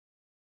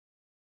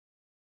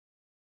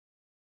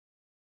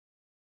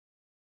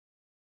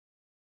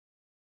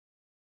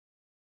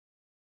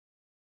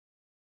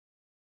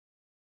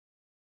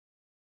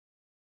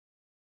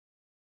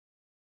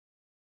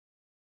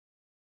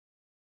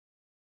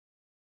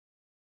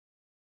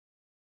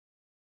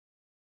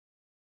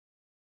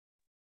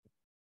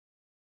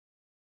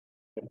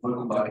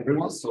Welcome back,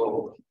 everyone.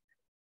 So,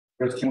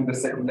 first the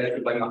second day.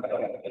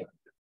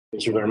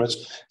 Thank you very much.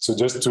 So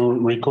just to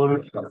recall,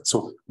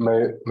 so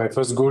my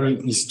first goal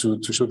is to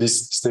show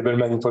this stable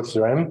manifold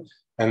theorem.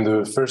 And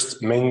the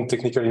first main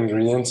technical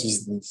ingredient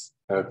is this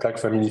Plaque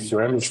family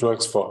theorem, which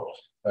works for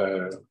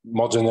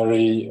more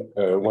generally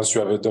once you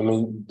have a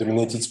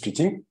dominated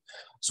splitting.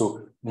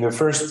 So in the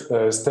first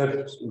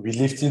step, we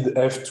lifted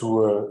F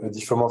to a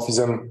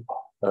diffeomorphism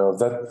of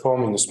that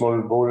form in a small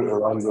ball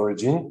around the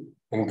origin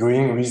and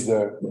going with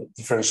the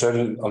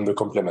differential on the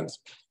complement.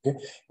 Okay?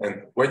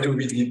 And why do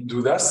we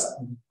do that?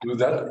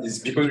 Is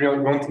because we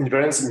want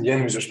invariance in the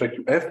end with respect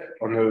to F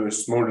on a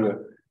small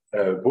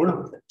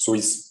ball. So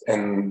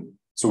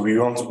we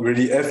want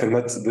really F and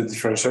not the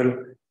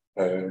differential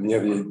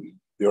near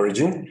the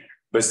origin.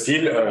 But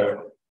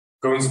still,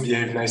 cones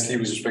behave nicely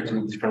with respect to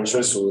the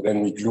differential, so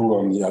then we glue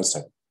on the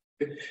outside.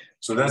 Okay?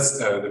 So that's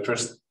the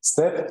first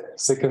step.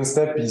 Second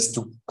step is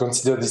to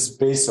consider the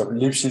space of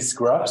Lipschitz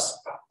graphs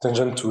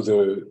tangent to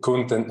the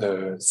cone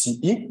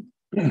CE.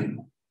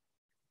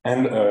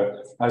 And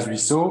as we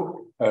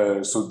saw,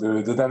 so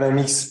the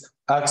dynamics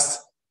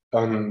acts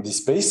on the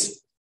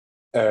space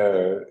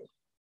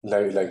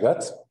like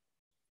that.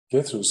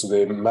 Okay, so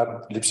they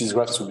map Lipschitz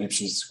graph to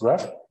Lipschitz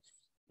graph.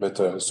 But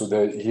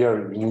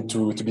here we need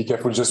to be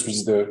careful just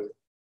with the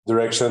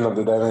direction of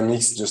the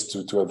dynamics, just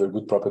to have a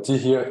good property.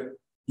 Here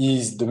E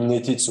is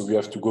dominated, so we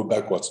have to go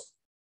backwards.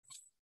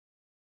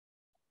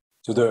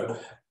 So the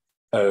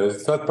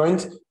third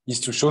point is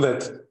to show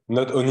that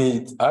not only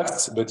it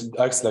acts, but it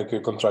acts like a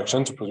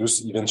contraction to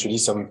produce eventually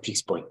some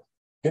fixed point.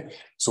 Okay,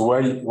 so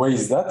why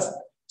is that?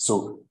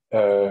 So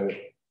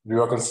we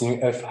are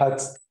considering F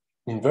hat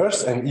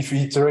inverse, and if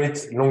we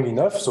iterate long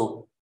enough,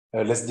 so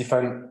let's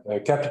define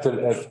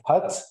capital F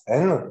hat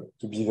n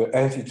to be the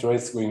nth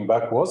iterates going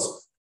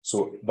backwards.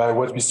 So by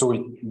what we saw,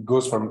 it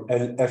goes from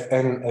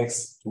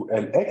Fnx to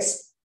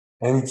Lx,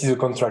 and it is a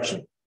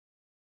contraction.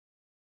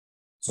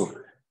 So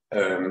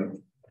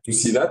to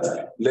see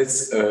that,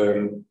 let's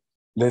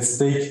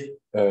take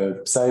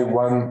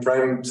psi1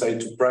 prime,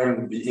 psi2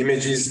 prime, the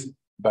images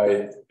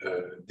by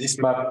this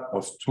map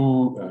of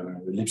two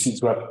Lipschitz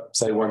graph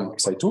psi1,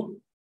 psi2.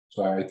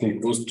 So I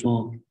take those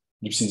two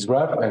Lipschitz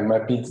graph and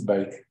map it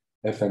by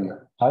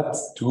Fn hat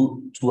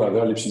to two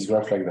other Lipschitz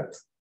graph like that.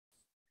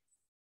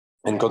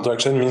 And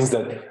contraction means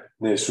that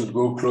they should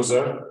go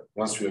closer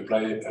once you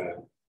apply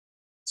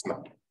this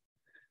map.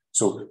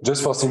 So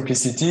just for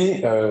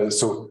simplicity,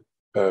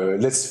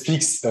 let's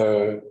fix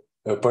a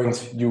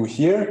point U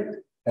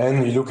here,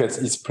 and we look at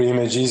its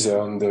pre-images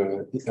on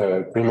the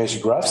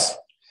pre-image graphs.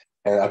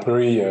 And a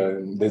priori,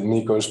 they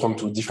may correspond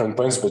to different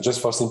points, but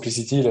just for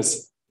simplicity,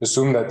 let's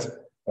assume that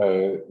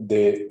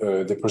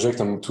they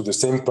project onto the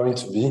same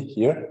point V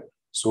here,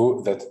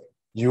 so that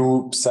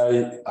U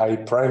psi I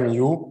prime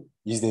U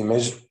is the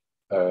image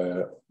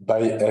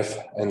by F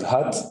and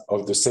hat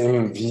of the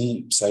same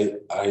V psi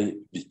I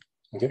V.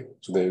 Okay,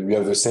 so we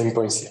have the same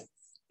points here.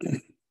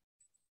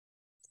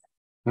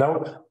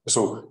 Now,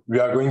 so we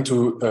are going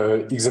to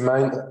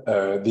examine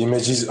the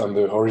images on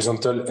the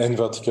horizontal and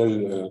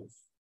vertical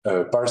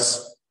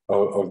parts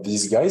of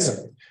these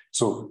guys.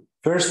 So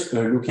first,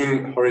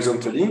 looking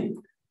horizontally,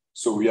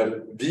 so we have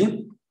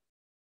V.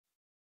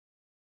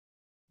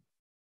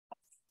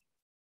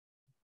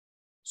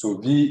 So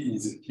V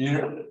is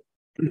here.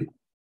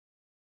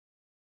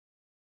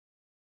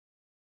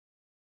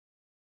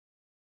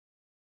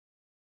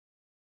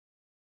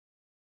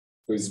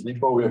 So it's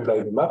before we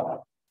apply the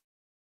map.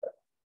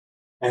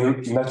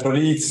 And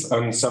naturally, it's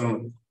on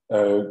some,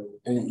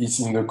 it's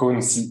in the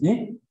cone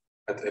CE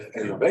at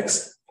Fn of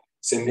x,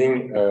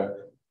 sending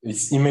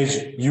its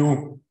image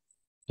U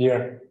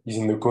here is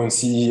in the cone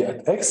CE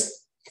at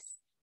x.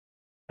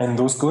 And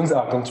those cones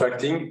are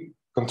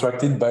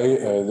contracted by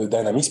the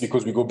dynamics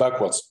because we go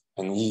backwards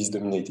and E is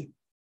dominated.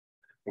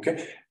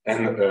 Okay.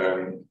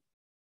 And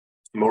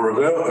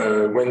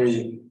moreover, when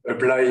we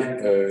apply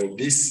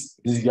this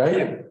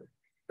guy,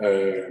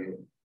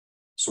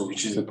 so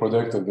which is the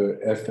product of the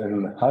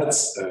Fn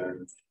hats,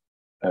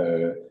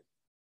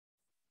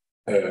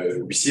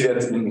 we see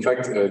that in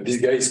fact this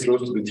guy is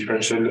close to the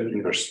differential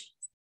inverse.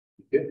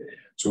 Okay,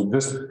 so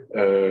just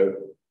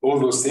all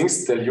those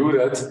things tell you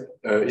that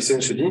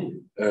essentially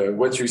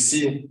what you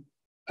see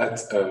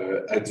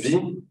at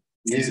V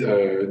is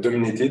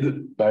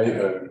dominated by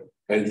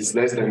is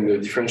less than the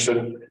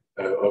differential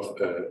of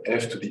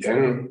F to the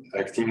n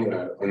acting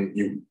on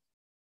U.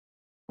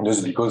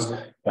 Just because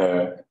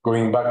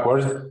going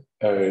backwards,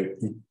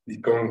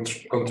 it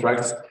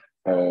contracts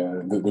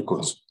the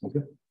cones.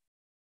 Okay?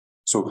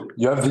 So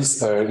you have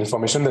this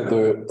information that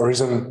the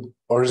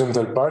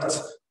horizontal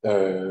part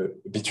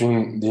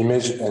between the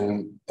image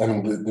and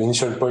the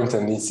initial point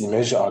and its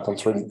image are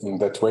controlled in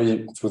that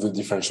way through the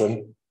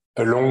differential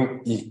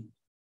along E,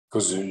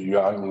 because you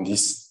are in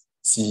this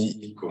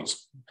CE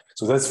cones.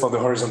 So that's for the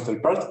horizontal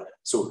part.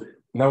 So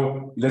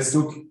now let's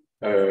look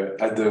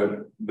at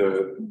the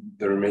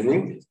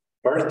remaining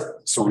part.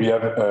 So we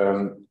have,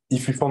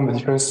 if we form the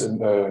difference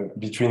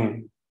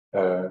between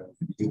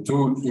the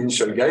two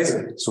initial guys,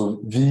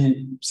 so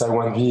V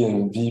psi1V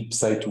and V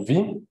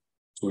psi2V.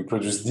 So we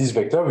produce this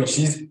vector, which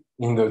is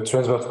in the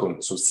transverse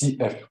cone, so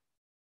CF.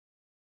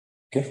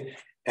 Okay,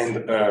 and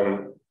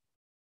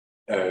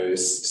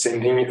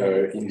same thing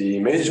in the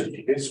image.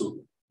 Okay, so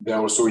there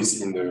also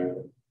is in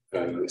the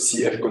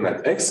CF cone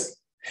at X,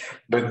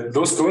 but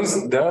those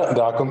cones they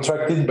are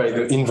contracted by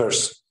the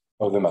inverse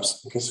of the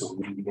maps. Okay, so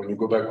when you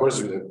go backwards,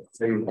 you have the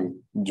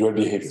same dual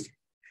behavior.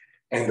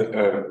 And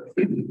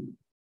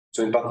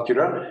so in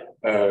particular,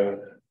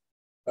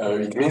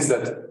 it means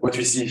that what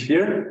we see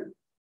here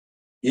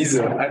is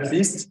at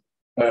least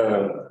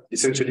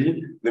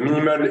essentially the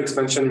minimal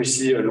expansion we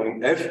see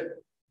along F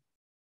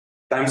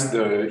times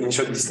the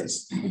initial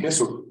distance. Okay,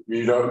 so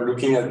we are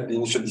looking at the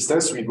initial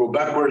distance, we go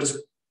backwards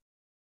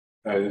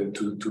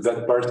to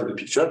that part of the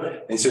picture,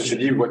 and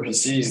essentially what we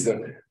see is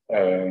the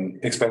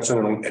expansion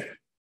along F.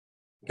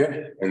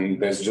 Okay,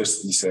 and there's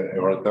just this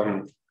error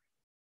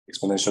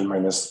exponential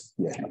minus.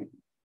 Yeah.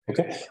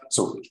 Okay,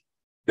 so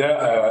there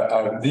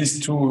are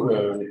these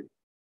two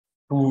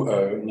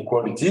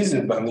inequalities,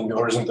 bounding the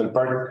horizontal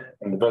part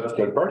and the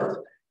vertical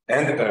part.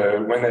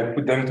 And when I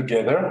put them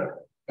together,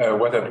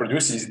 what I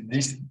produce is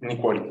this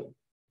inequality.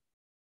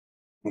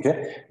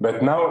 Okay,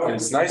 but now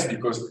it's nice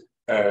because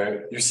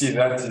you see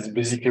that is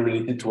basically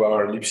related to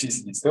our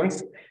Lipschitz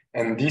distance,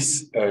 and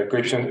this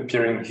coefficient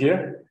appearing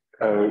here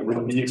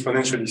will be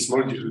exponentially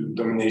small due to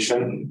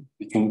domination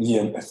between E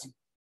and F,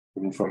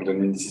 coming from the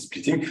indices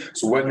splitting.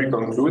 So what we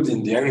conclude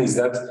in the end is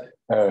that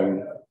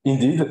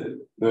indeed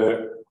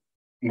the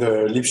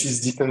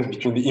Lipschitz distance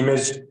between the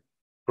image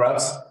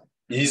graphs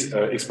is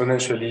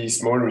exponentially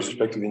small with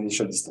respect to the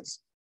initial distance.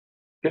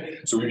 Okay,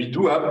 so we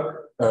do have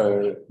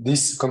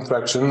this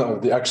contraction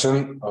of the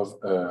action of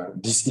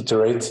this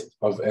iterate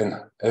of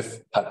n f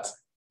hat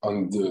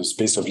on the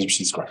space of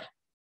Lipschitz graph.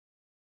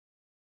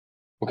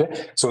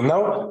 Okay, so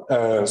now,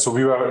 so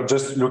we were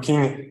just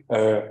looking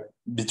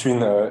between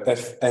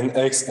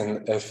fnx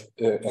and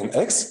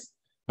fnx,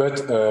 but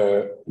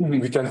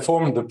we can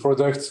form the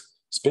product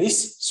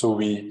space. So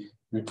we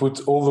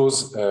put all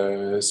those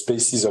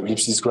spaces of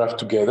Lipschitz graph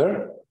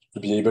together to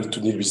be able to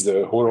deal with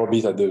the whole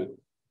orbit at the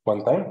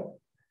one time.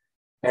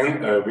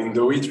 And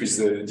window it with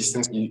the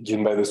distance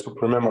given by the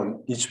supremum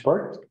on each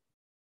part.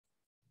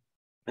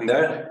 And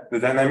there, the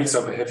dynamics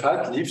of f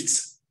hat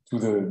lifts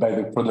by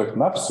the product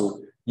map. So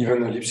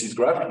even a Lipschitz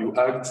graph, you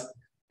act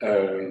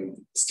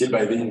still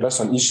by the inverse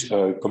on each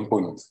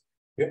component.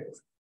 Okay.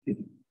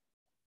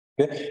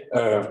 Okay.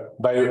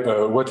 By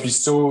what we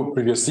saw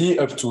previously,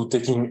 up to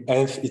taking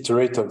nth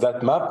iterate of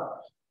that map,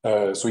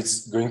 so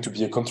it's going to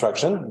be a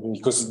contraction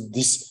because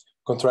this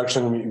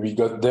contraction we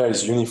got there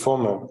is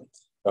uniform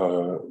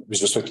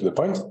with respect to the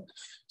point.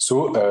 So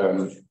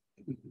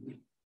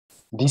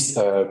this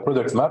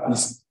product map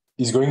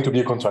is going to be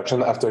a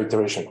contraction after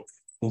iteration.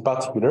 In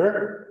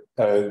particular,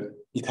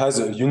 it has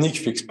a unique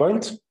fixed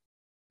point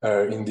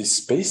in this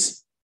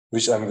space,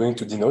 which I'm going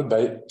to denote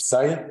by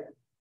psi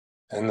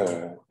and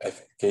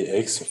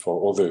fkx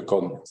for all the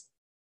coordinates.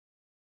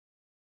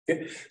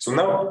 Okay. So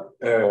now,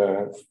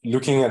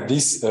 looking at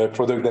this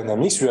product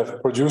dynamics, we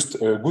have produced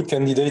a good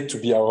candidate to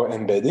be our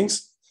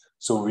embeddings.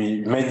 So we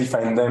may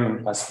define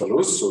them as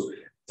follows. So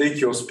take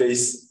your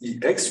space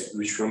EX,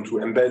 which you want to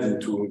embed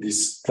into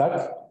this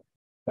plug.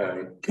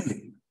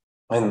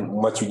 And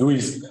what you do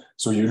is,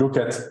 so you look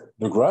at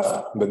the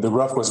graph, but the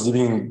graph was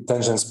living in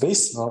tangent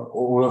space.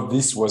 All of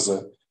this was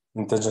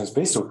in tangent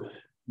space. So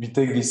we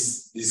take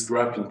this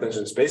graph in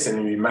tangent space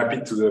and we map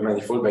it to the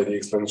manifold by the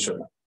exponential.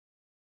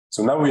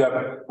 So now we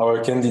have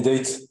our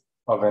candidate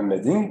of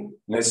embedding.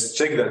 Let's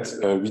check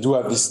that we do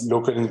have this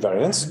local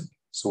invariance.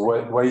 So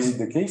why is it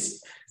the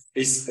case?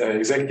 It's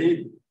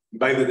exactly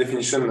by the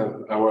definition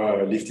of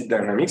our lifted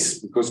dynamics,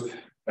 because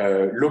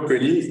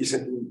locally, it's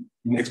an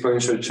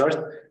exponential chart,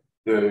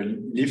 the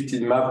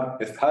lifted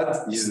map f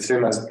hat is the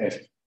same as f.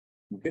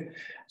 Okay,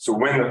 so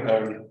when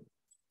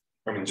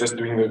I mean, just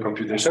doing the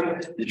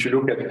computation, if you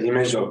look at the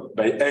image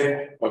by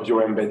A of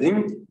your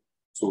embedding,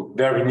 so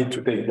there we need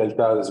to take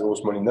delta 0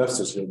 small enough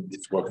so that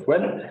this works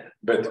well.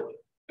 But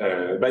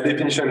by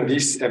definition,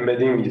 this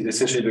embedding is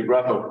essentially the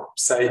graph of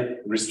psi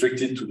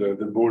restricted to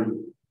the ball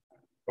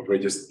of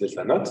radius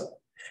delta naught.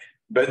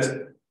 But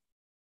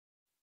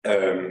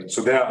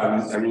so there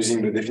I'm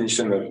using the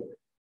definition of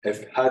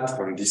f hat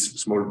on this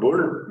small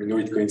ball. We know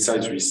it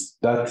coincides with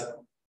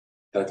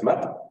that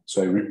map.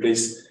 So I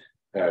replace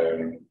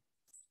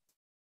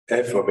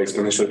f of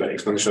exponential by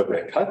exponential of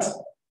f hat.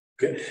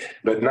 Okay,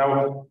 but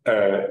now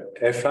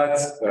f hat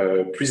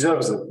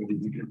preserves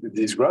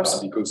these graphs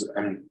because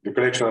the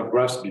collection of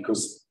graphs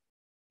because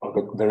of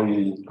the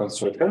very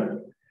construction.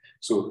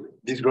 So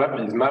this graph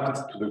is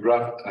mapped to the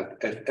graph at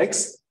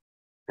fx,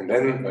 and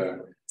then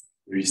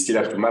we still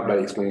have to map by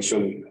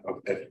exponential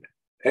of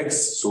fx.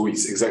 So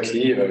it's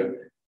exactly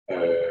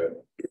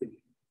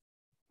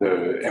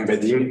the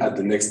embedding at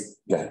the next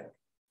line.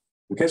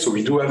 Okay, so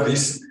we do have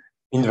this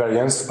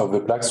invariance of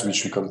the plaques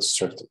which we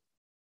constructed.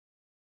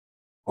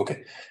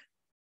 Okay,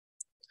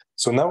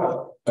 so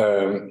now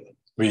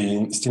we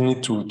still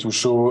need to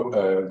show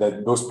that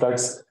those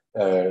plaques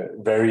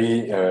vary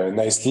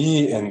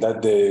nicely and that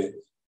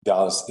they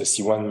are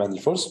C1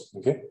 manifolds.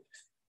 Okay,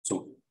 so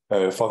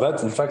for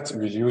that, in fact,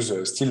 we use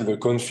still the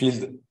cone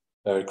field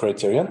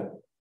criterion.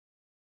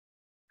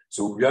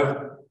 So we have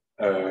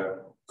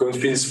cone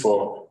fields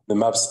for the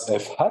maps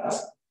F hat.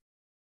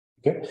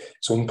 Okay,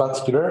 so in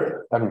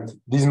particular,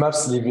 these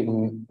maps live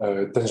in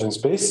tangent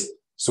space.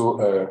 So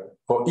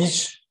for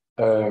each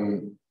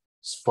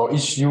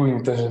U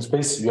in tangent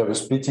space, you have a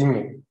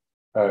splitting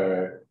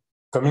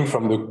coming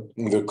from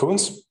the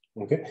cones.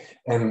 Okay,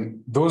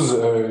 and those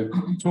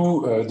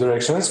two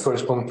directions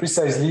correspond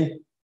precisely.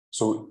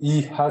 So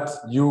E hat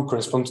U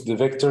correspond to the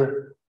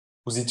vector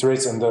whose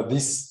iterates under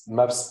these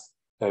maps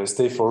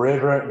stay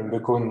forever in the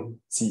cone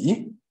CE.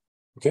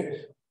 Okay.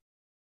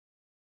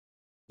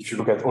 If you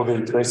look at all the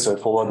iterates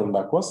forward and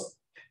backwards,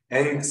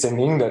 and same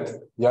thing that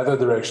the other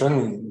direction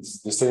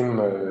is the same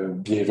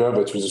behavior,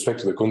 but with respect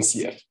to the cone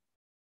CF.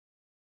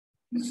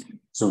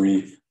 So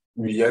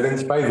we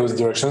identify those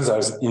directions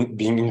as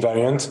being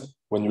invariant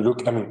when you look.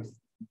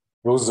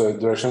 Those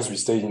directions we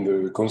stay in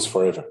the cones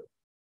forever.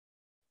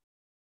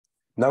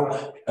 Now,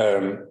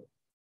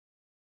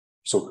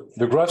 so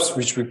the graphs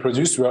which we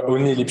produce were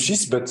only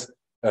ellipses, but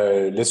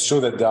let's show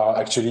that they are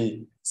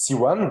actually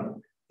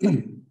C1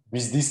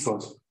 with these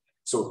cones.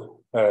 So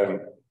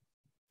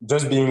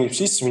just being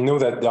ellipses, we know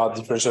that they are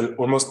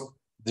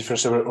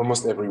differentiable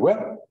almost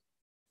everywhere,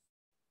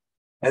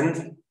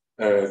 and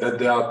that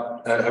they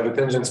are have a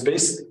tangent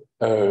space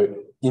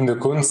in the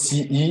cone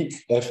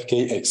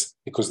CEFKX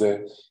because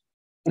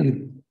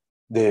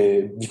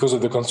because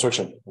of the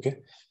construction. Okay,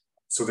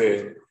 so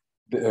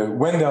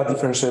when they are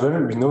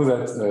differentiable, we know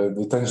that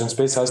the tangent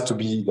space has to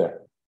be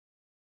there.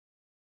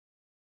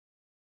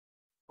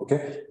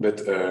 Okay, but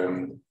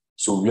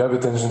so we have a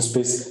tangent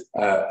space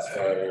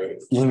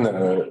in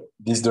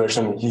this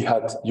direction he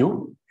had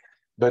U,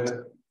 but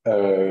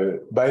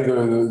by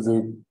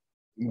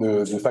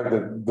the fact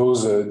that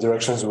those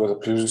directions were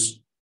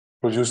produced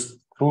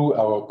through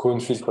our cone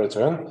field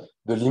criterion,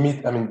 the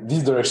limit.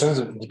 These directions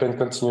depend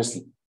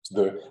continuously.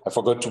 So I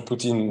forgot to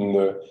put in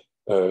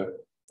the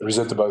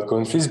result about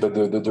cone fields, but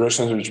the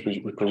directions which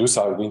we produce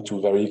are going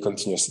to vary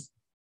continuously.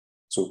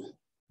 So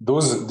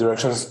those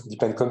directions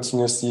depend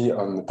continuously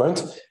on the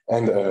point,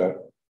 and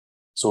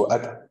so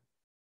at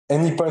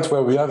any point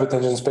where we have a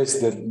tangent space,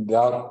 that they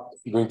are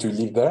going to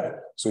live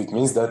there. So it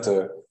means that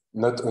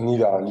not only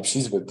there are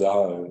ellipses, but there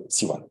are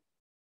C1.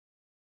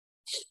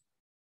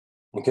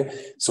 Okay,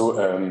 so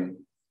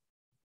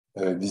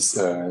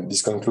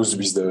this concludes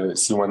with the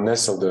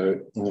C1-ness of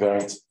the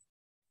invariant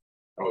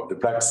of the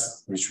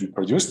plaques which we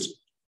produced,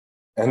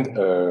 and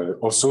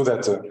also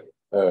that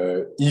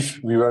if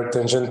we were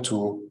tangent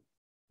to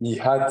E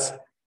hat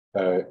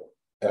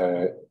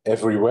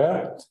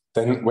everywhere,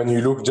 then when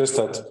you look just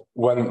at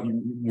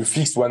you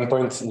fix one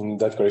point in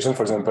that correction,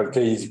 for example,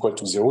 k is equal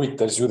to 0, it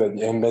tells you that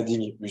the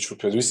embedding which we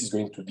produce is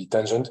going to be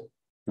tangent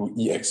to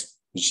EX,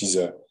 which is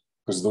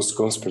because those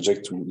cones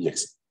project to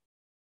EX.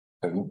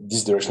 And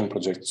this direction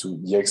projects to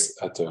EX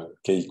at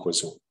k equals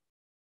 0.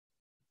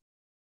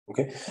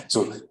 Okay,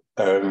 so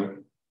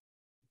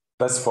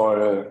that's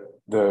for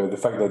the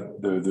fact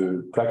that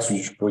the plaques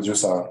which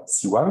produce are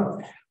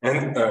C1.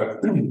 And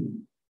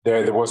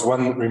there was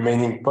one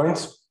remaining point.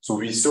 So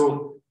we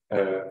saw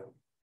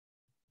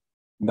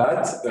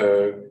that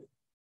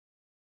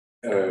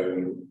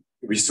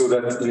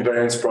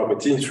invariance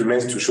property, it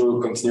remains to show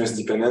continuous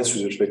dependence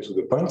with respect to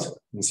the point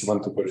in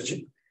C1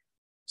 topology.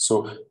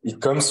 So it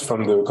comes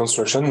from the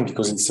construction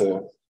because it's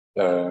a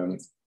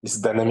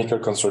dynamical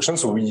construction.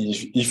 So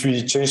if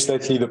we change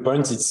slightly the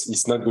point,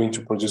 it's not going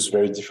to produce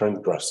very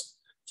different graphs.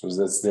 So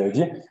that's the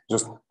idea.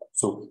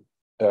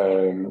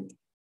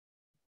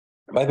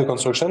 By the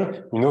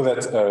construction, we know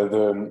that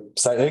the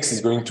psi x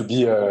is going to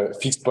be a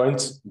fixed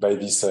point by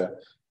this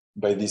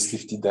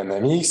lifted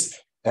dynamics,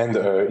 and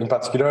in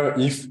particular,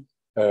 if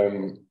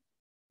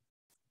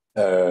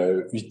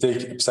we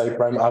take psi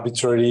prime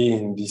arbitrarily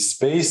in this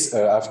space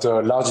after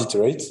a large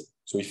iterate,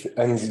 so if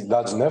n is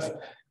large enough,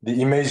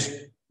 the image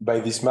by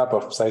this map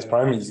of psi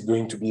prime is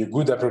going to be a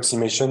good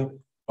approximation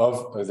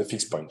of the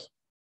fixed point.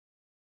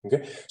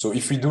 Okay, so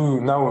if we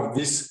do now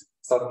this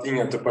starting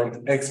at the point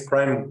x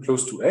prime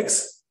close to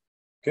x.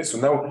 Okay, so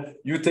now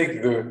you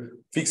take the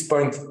fixed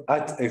point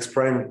at x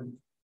prime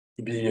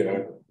to be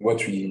what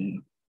we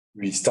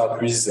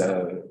start with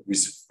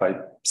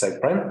psi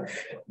prime.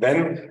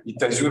 Then it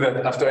tells you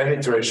that after an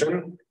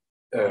iteration,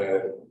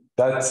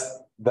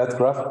 that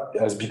graph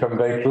has become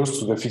very close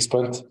to the fixed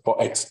point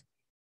for x.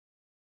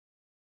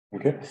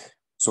 Okay,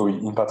 so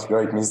in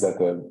particular, it means that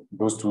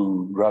those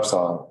two graphs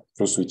are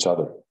close to each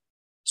other.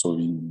 So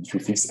if you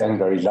fix n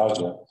very large,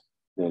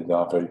 they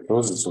are very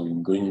close. So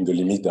in going in the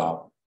limit,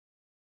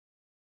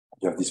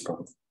 you have this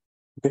point.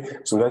 Okay,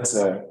 so that's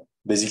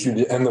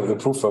basically the end of the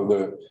proof of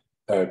the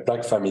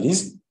plaque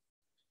families.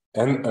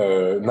 And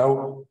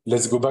now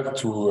let's go back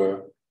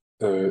to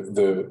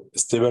the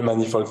stable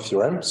manifold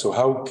theorem. So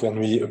how can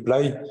we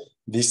apply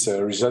this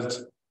result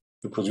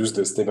to produce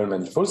the stable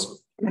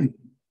manifolds?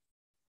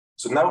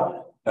 So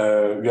now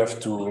we have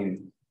to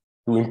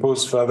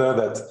impose further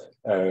that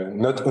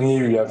not only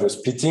we have a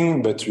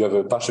splitting, but we have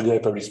a partially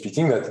hyperbolic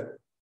splitting, that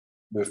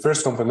the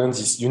first component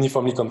is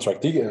uniformly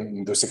contracting,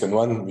 and the second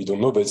one we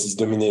don't know, but it's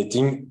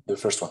dominating the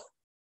first one.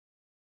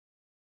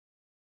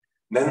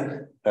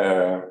 Then,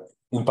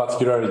 in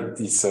particular,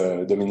 it's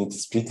dominated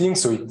splitting.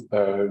 So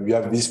we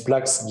have these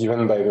plaques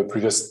given by the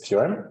previous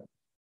theorem.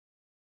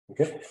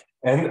 Okay,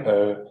 and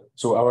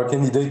so our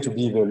candidate to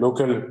be the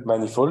local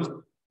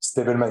manifold,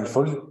 stable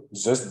manifold,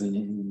 is just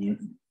the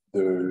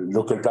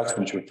local plaques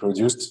which were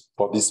produced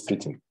for this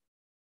splitting.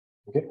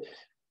 Okay,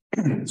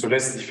 so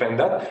let's define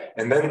that,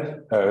 and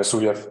then so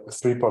we have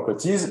three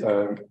properties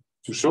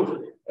to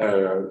show.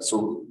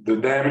 So the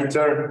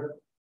diameter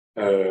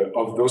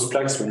of those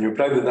plaques, when you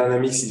apply the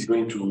dynamics, is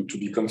going to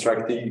be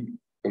contracting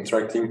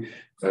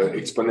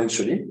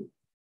exponentially.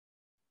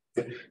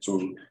 Okay.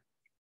 So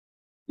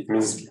it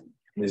means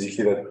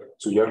basically that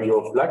so you have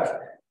your plaque,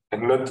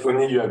 and not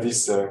only you have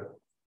this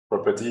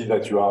property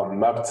that you are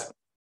mapped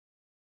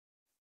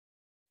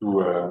to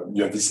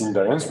you have this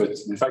invariance, but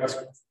in fact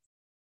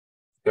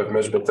you have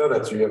much better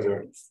that you have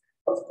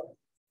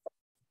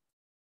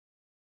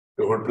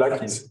the whole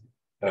plaque is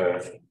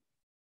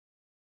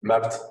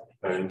mapped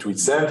into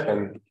itself,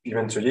 and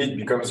eventually it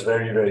becomes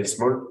very, very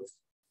small.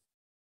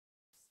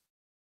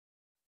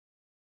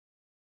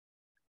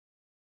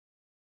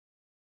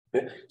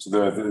 Okay. So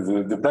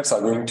the plaques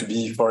are going to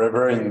be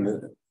forever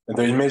in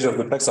the image of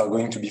the plaques are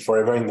going to be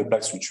forever in the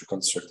plaques which you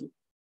constructed,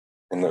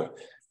 and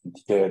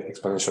decay at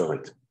exponential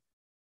rate.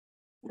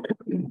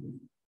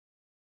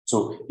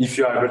 So if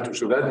you are able to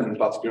show that, in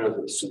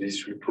particular, so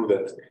this will prove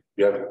that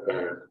you have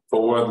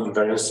forward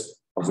invariance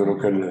of the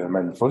local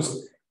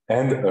manifolds,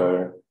 and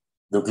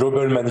the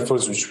global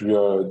manifolds which we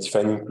are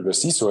defining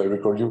previously. So I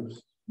recall you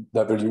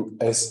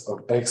Ws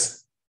of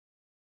X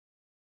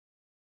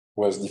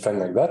was defined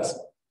like that.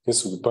 Okay,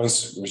 so the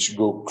points which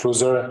go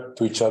closer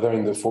to each other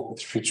in the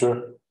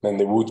future than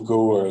they would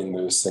go in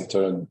the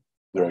center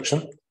direction.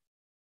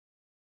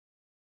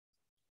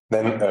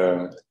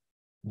 Then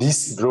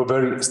this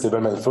global stable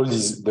manifold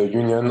is the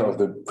union of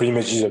the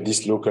pre-images of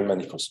these local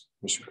manifolds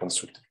which we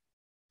construct.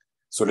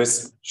 So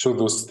let's show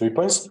those 3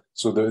 points.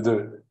 So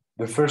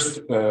the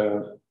first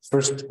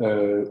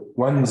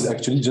one is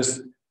actually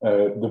just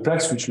the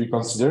plaques which we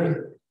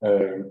consider.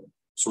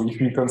 So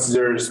if we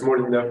consider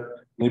small enough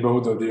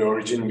neighborhood of the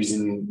origin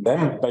within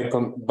them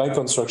by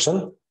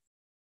construction,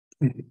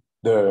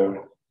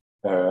 the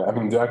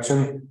action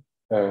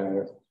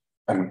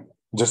and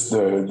just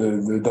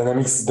the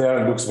dynamics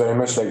there looks very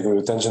much like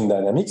the tangent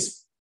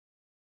dynamics,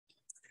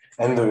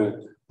 and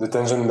the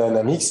tangent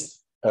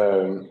dynamics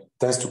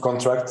tends to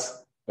contract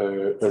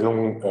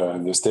along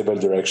the stable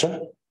direction.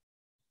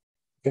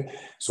 Okay,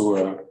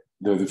 so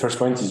the first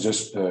point is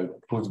just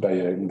proved by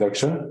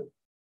induction.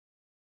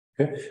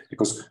 Okay,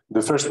 because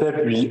the first step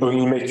will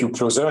only make you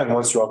closer, and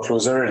once you are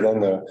closer, then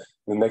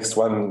the next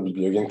one will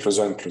be again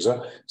closer and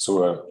closer.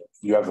 So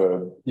you have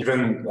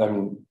even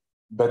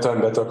better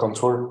and better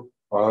control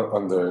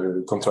on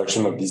the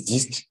contraction of this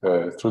disk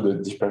through the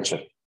differential.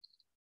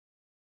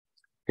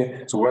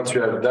 Okay, so once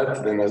you have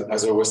that, then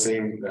as I was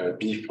saying,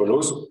 B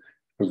follows,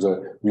 because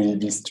we'll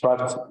be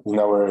trapped in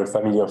our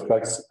family of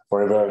plaques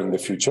forever in the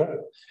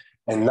future.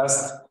 And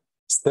last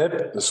step,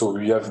 so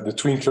we have the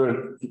two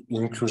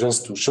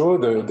inclusions to show.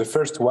 The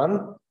first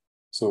one,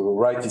 so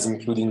right is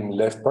including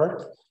left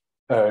part.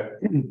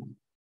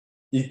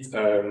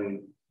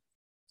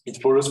 It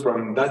follows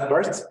from that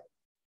part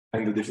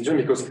and the definition,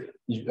 because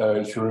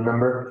if you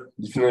remember,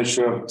 the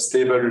definition of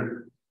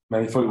stable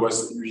manifold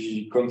was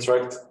we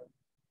contract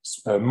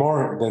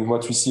more than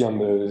what we see on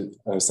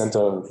the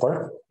center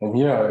part, and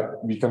here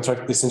we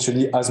contract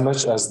essentially as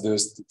much as the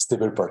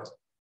stable part.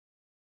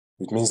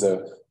 It means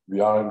that we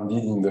are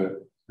indeed in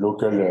the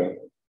local,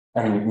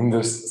 in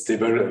the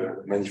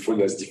stable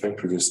manifold as defined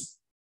previously.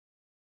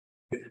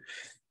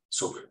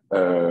 So,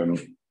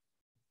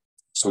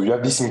 so you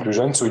have this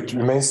inclusion. So it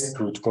remains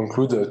to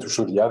conclude to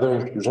show the other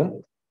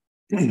inclusion,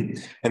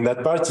 and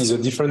that part is a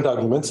different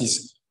argument.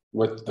 Is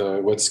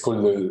what's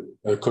called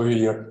the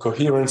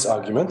coherence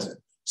argument,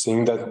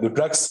 saying that the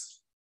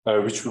plaques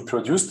which we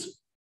produced,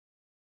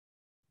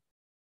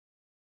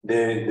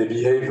 they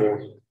behave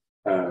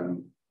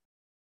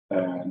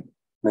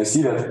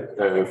nicely.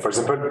 That, for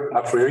example,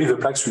 a priori, the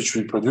plaques which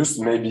we produced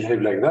may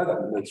behave like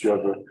that you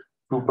have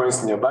 2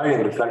 points nearby,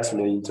 and the plaques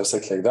may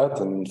intersect like that.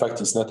 And in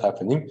fact, it's not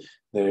happening.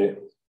 They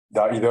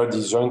are either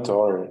disjoint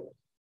or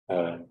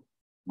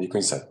they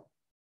coincide.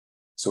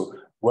 So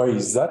why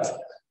is that?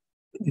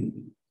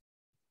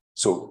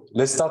 So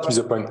let's start with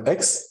the point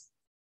X.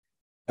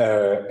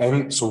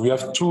 And so we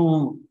have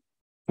two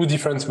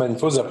different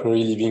manifolds a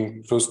priori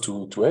living close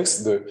to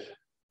X.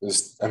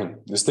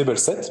 The stable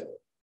set,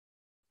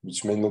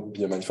 which may not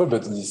be a manifold,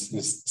 but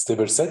this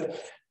stable set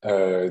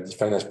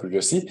defined as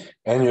previously.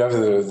 And you have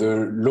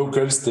the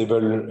local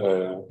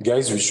stable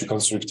guys which you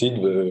constructed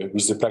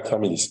with the plaque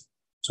families.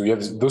 So you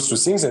have those two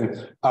things,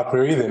 and a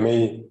priori they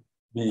may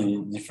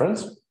be different.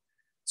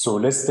 So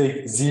let's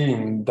take Z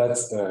in that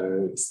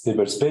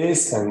stable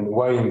space and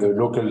Y in the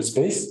local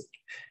space.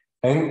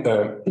 And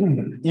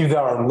if they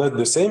are not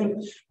the same,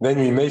 then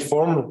we may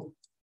form,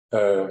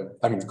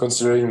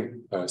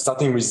 considering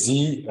starting with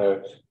Z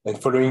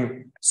and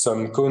following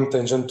some cone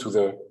tangent to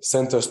the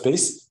center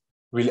space,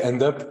 we'll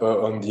end up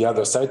on the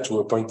other side to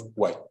a point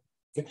Y.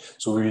 Okay?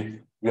 So we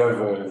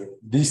have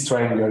this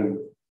triangle,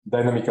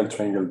 dynamical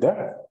triangle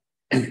there.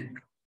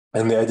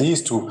 And the idea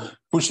is to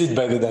push it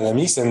by the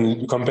dynamics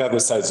and compare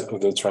the sides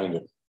of the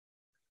triangle.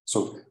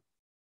 So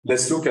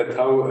let's look at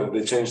how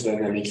they change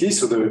dynamically.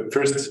 So the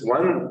first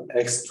one,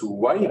 X to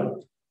Y,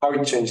 how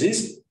it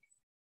changes.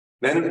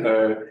 Then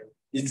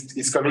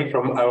it's coming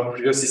from our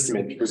previous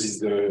estimate because it's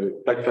the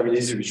Plaque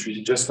families which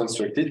we just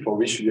constructed for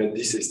which we had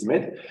this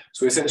estimate.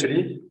 So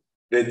essentially,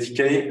 the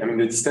decay,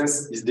 the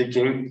distance is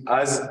decaying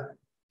as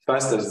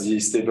fast as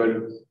the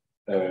stable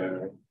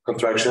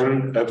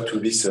contraction up to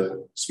this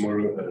small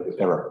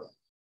error.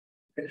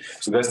 Okay.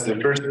 So that's the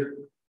first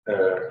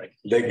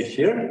leg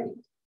here.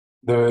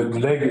 The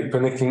leg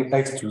connecting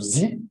X to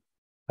Z,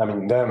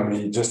 then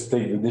we just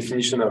take the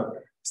definition of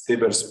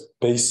stable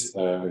space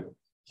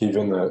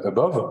given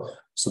above.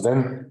 So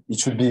then it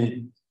should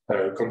be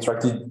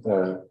contracted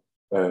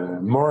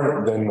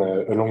more than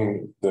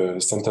along the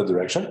center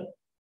direction.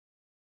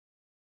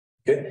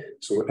 Okay,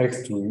 so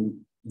X to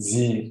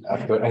Z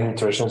after n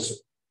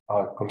iterations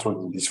are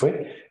controlled in this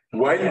way.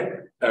 While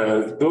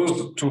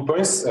those 2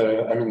 points,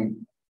 they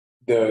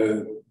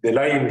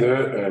lie in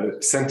the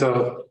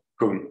center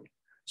cone.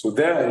 So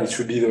there it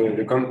should be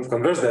the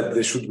converse that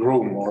they should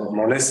grow more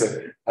or less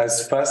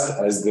as fast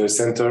as the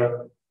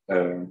center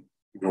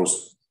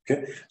grows.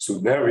 Okay, so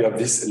there we have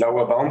this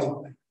lower bound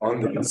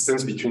on the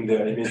distance between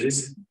the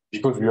images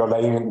because we are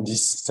lying in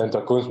these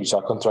center cones which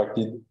are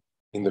contracted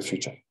in the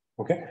future.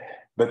 Okay,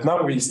 but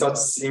now we start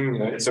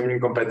seeing some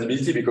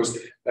incompatibility because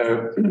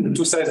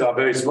two sides are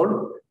very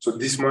small. So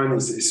this one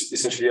is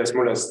essentially as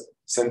small as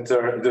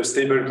the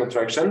stable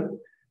contraction.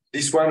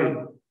 This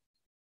one,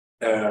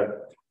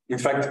 in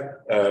fact,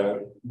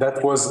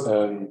 that was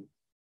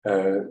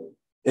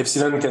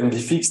epsilon can be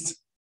fixed.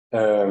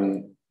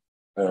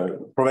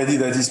 Provided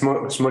that it's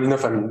small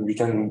enough, we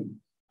can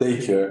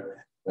take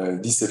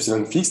this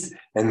epsilon fixed.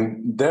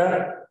 And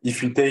there,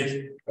 if we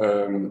take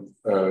the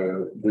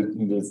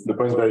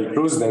points very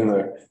close,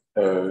 then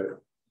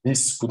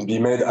this could be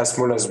made as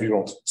small as we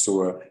want.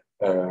 So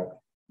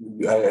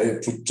I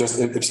put just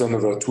epsilon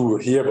over 2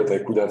 here, but I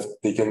could have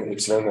taken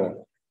epsilon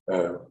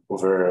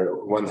over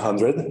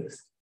 100.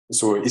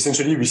 So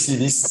essentially, we see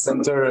this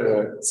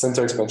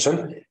center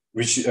expansion,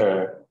 which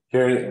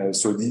here,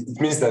 so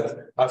it means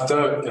that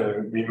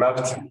after we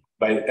mapped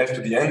by f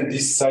to the n,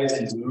 this size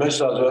is much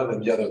larger than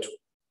the other two,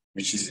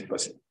 which is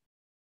impossible.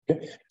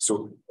 Okay,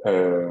 so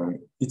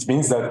it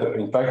means that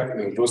in fact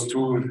those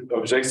two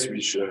objects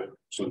which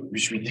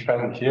we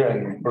define here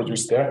and we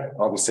produce there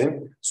are the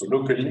same. So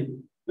locally,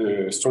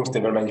 the strong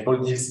stable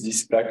manifold is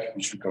this plaque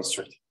which we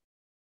construct.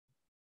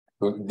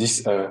 So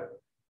this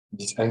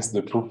ends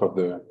the proof of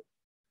the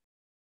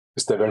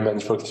stable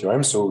manifold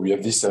theorem. So we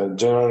have this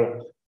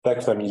general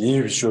plaque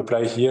family which you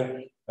apply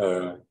here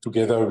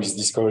together with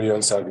this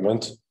covariance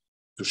argument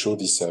to show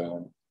this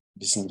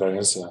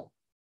invariance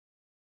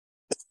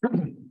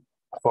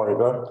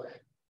forever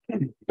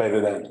by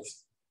the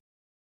dynamics.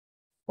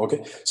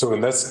 Okay, so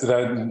that's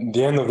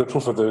the end of the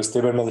proof of the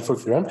stable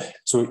manifold theorem.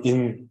 So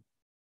in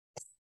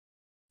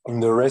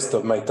the rest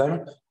of my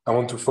time, I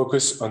want to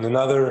focus on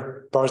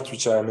another part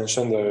which I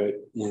mentioned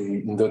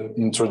in the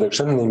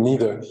introduction, namely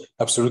the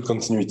absolute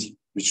continuity.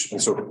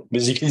 And so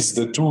basically, it's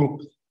the two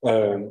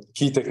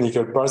key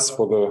technical parts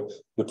for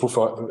the proof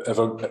of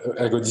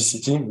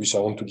ergodicity, which I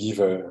want to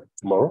give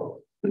tomorrow.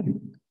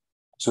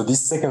 So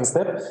this second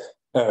step.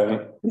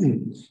 Let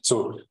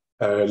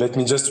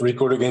me just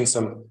recall again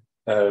some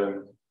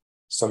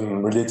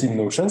related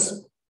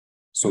notions.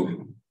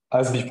 So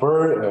as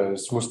before,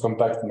 smooth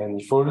compact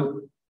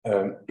manifold.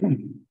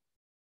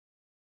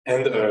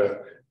 And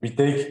we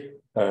take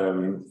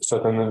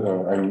certain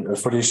a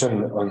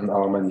foliation on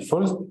our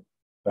manifold,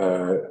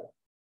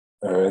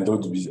 and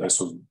those will be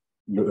also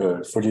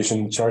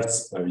foliation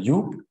charts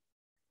U,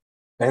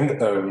 and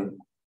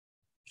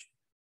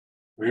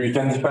we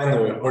can define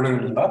a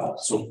Holland map.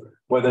 So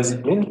what does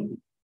it mean?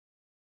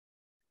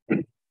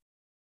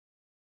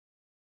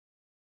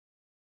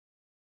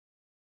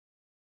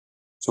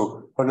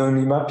 So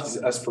Holland map is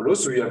as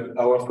follows. So we have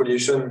our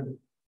foliation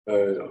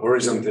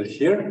horizontal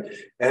here,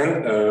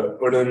 and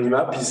Holland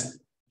map is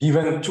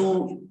given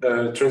two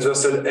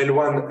transversal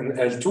L1 and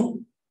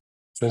L2,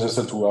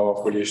 transversal to our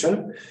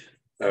foliation,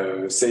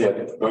 say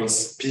at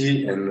points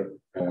P and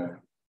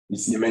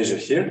this image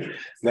here.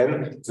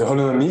 Then the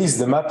holonomy is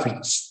the map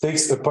which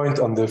takes a point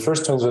on the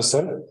first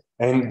transversal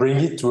and bring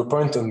it to a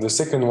point on the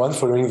second one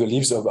following the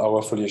leaves of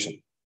our foliation.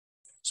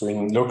 So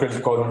in local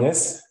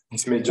coordinates,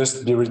 this may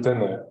just be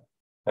written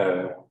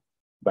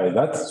by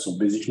that. So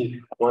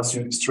basically, once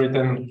you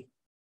straighten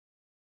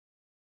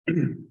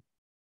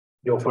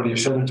your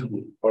foliation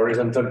to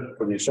horizontal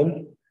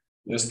foliation,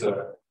 just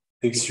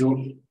takes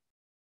you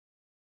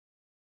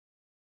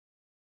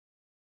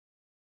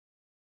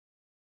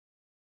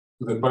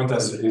the point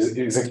has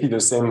exactly the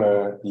same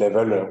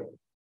level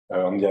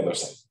on the other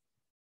side.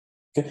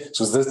 Okay,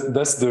 so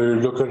that's the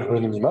local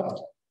holonomy map.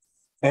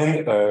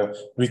 And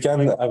we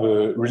can have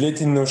a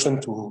related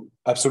notion to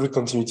absolute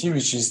continuity,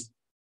 which is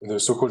the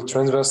so-called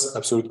transverse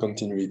absolute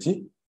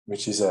continuity,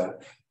 which is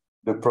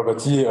the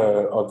property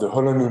of the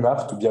holonomy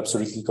map to be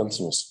absolutely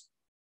continuous.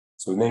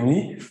 So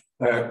namely,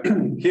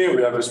 here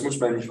we have a smooth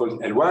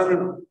manifold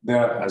L1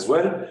 there as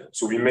well.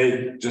 So we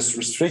may just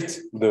restrict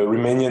the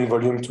Riemannian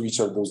volume to each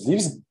of those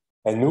leaves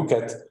and look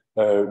at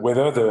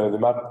whether the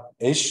map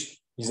H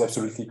is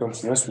absolutely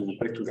continuous with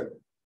respect to them.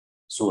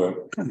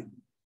 So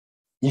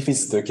if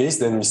it's the case,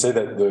 then we say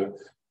that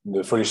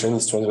the foliation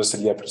is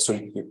transversely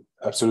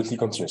absolutely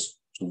continuous.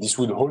 So this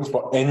would hold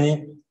for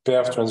any pair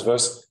of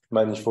transverse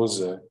manifolds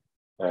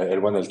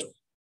L1, L2.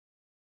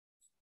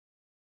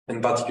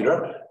 In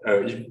particular,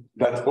 if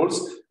that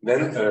holds,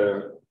 then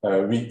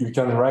we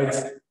can write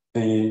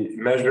the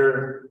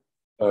measure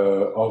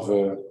of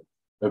a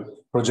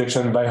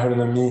projection by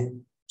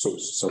holonomy. So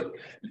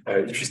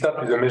if we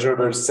start with a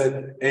measurable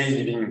set A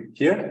living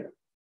here,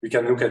 we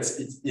can look at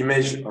its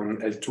image on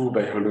L2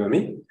 by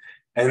holonomy,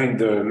 and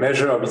the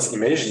measure of its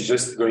image is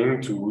just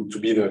going to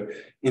be the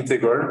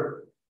integral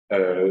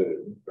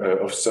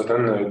of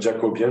certain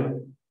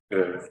Jacobian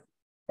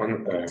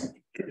on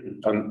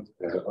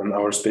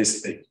our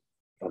space A,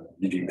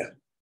 living there.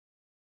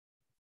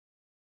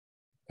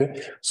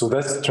 Okay, so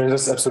that's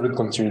transverse absolute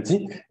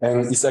continuity,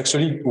 and it's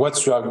actually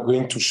what you are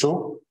going to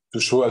show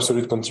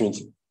absolute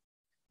continuity.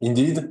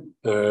 Indeed,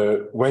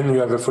 when you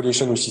have a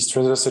foliation which is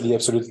transversely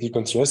absolutely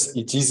continuous,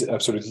 it is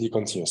absolutely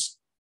continuous.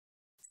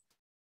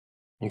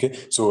 Okay,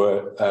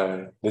 so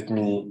let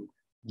me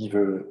give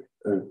a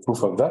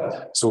proof of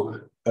that.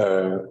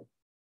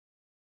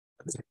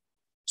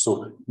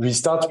 So we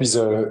start with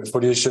a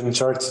foliation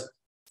chart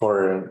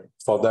for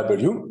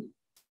W,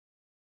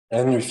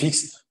 and we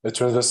fix a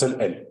transversal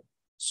L.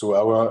 So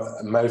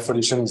my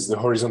foliation is the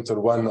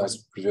horizontal one as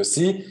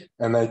previously,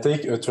 and I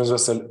take a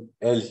transversal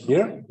L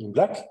here in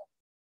black.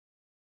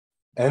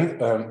 And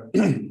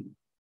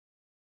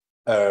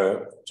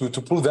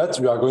to prove that,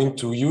 we are going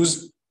to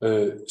use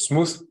a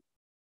smooth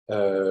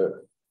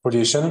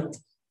foliation,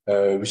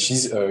 which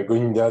is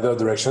going in the other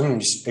direction,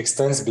 which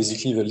extends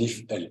basically the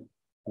leaf L.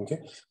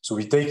 Okay, so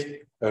we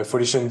take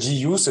foliation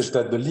GU such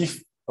that the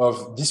leaf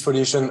of this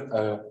foliation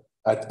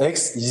at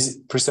X is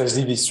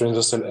precisely this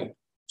transversal L.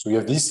 So we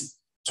have this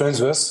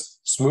transverse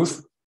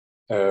smooth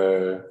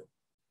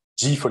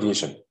G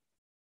foliation.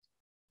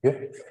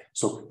 Okay.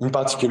 So in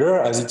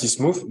particular, as it is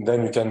smooth,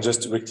 then we can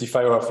just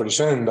rectify our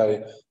foliation, and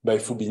by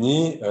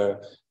Fubini,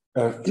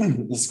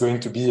 it's going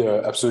to be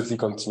absolutely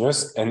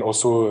continuous and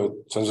also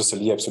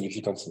transversally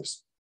absolutely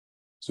continuous.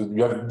 So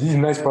we have these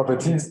nice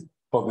properties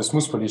for the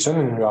smooth foliation,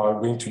 and we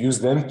are going to use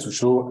them to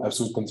show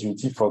absolute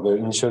continuity for the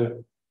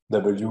initial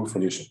W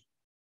foliation.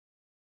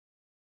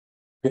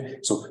 Okay,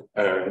 so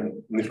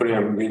initially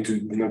I'm going to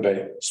denote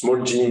by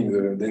small g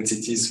the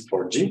densities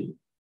for G,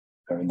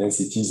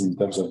 densities in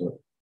terms of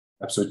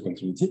absolute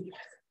continuity.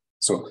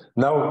 So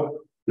now,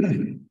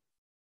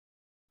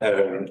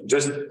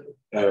 just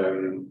by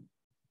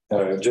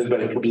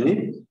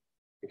Fubini,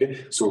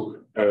 okay.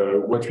 So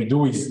what we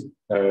do is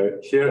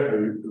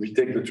here we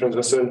take the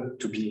transversal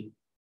to be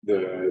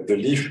the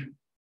leaf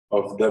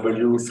of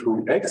W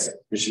through X,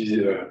 which is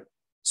a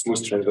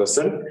smooth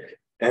transversal,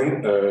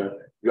 and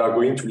we are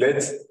going to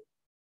let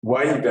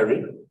Y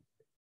vary.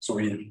 So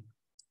we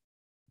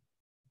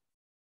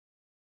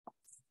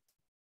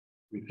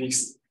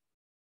fix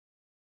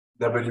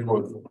W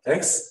of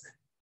X,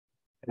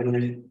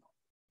 and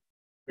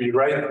we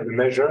write the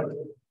measure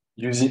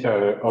using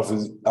of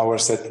our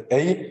set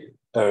A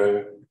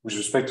with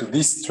respect to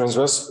this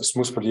transverse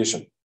smooth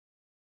foliation.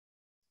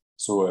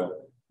 So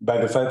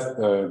by the fact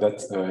that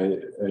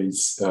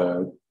it's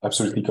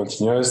absolutely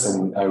continuous,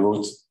 and I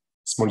wrote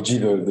small g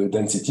the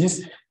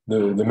densities,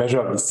 the measure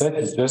of the set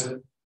is just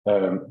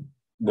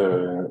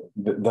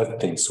that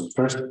thing. So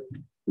first,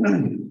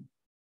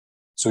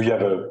 so you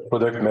have a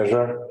product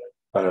measure.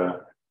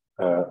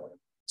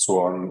 So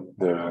on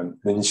the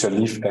initial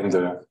leaf and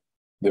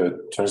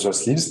the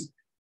transverse leaves,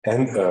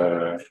 and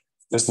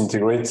just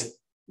integrate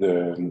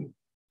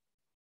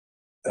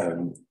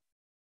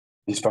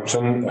this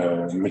function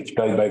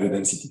multiplied by the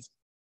density.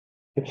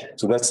 Okay.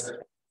 So that's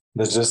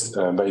just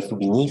by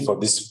Fubini for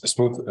this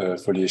smooth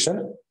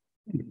foliation.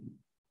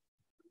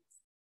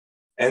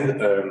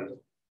 And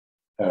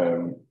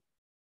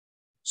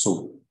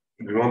so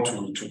we want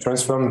to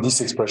transform this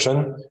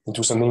expression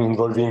into something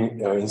involving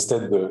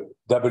instead the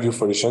W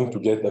foliation to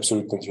get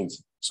absolute continuity.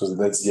 So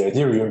that's the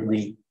idea. We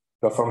will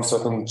perform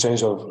certain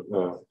change of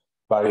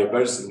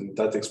variables in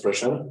that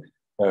expression,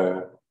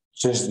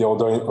 change the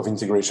order of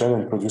integration,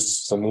 and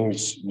produce something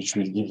which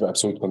will give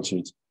absolute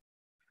continuity.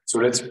 So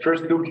let's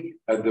first look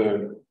at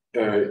the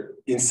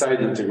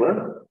inside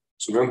integral.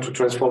 So we want to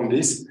transform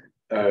this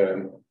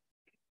into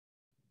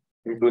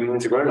an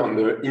integral on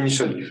the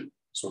initial leaf.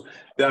 So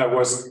there I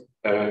was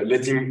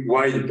letting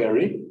Y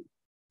vary.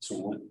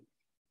 So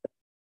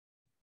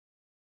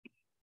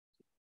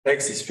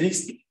X is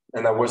fixed,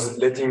 and I was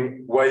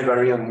letting y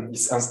vary on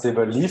this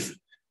unstable leaf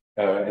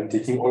and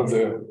taking all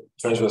the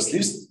transverse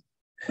leaves.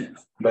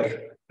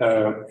 But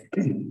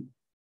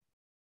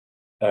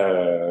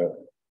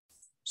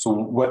so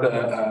what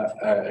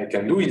I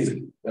can do is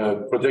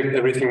project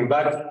everything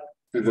back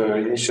to the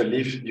initial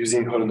leaf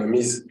using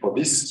holonomies for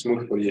this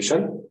smooth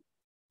foliation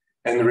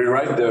and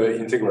rewrite the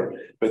integral.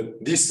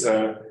 But these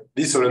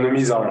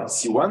holonomies are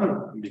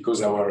C1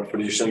 because our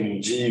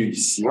foliation G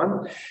is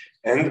C1.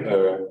 And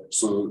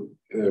so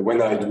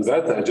when I do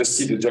that, I just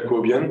see the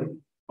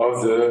Jacobian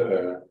of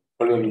the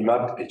holonomy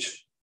map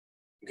H.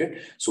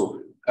 Okay,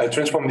 so I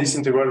transform this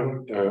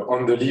integral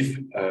on the leaf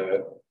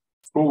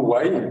through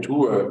Y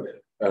into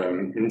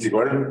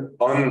integral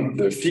on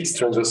the fixed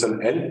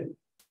transversal L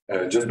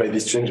just by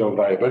this change of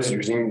variables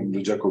using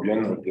the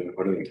Jacobian of the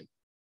holonomy.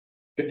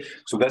 Okay,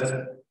 so that's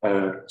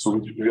so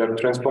we have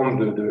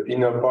transformed the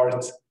inner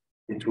part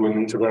into an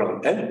integral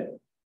on L.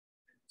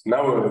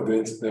 Now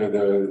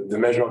the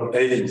measure of A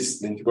is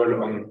the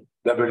integral on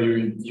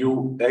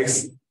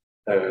WUX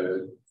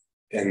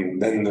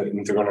and then the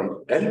integral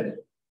on L.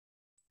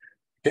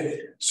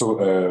 Okay, so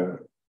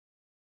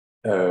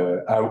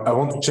I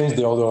want to change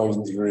the order of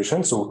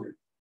integration. So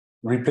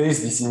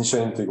replace this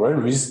initial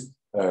integral with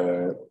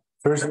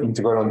first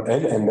integral on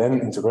L and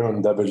then integral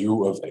on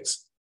W of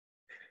X.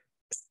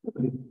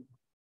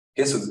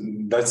 Okay, so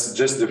that's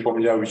just the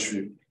formula which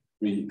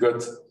we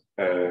got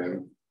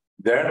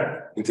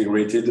there,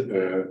 integrated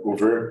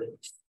over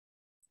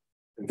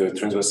the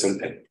transversal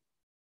L.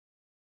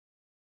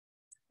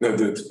 No,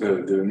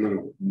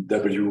 the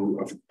W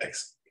of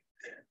X.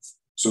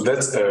 So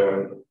that's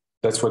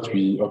what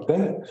we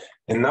obtained.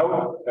 And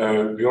now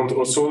we want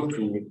also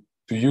to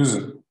use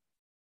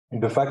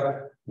the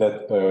fact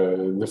that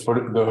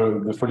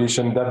the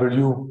foliation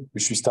W,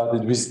 which we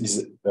started with,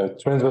 is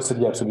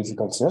transversally absolutely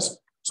continuous.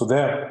 So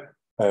there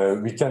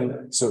we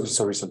can. Sorry.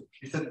 You said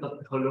that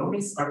the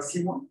holonomies are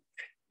C1?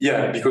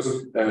 Yeah,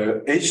 because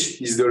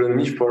H is the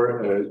holonomy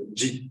for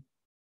G.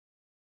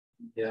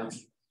 Yeah.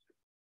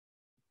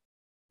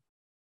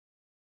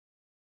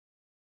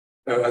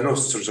 No,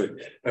 sorry.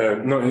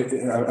 No,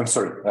 I'm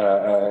sorry.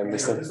 I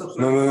messed up.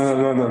 No.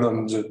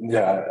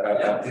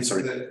 Yeah, I'm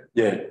sorry.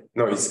 Yeah,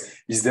 no,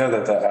 it's there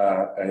that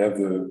I have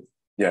the.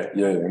 Yeah.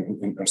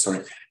 I'm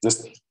sorry.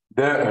 Just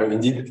there,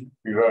 indeed,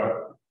 we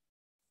were.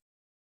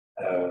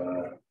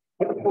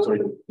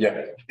 Sorry.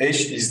 Yeah,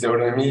 H is the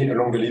holonomy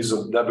along the leaves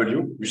of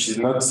W, which is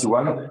not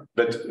C1,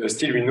 but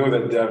still we know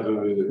that they have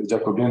a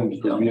Jacobian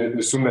because we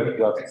assume that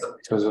they have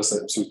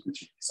transversal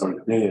absolutely. Sorry.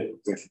 Yeah,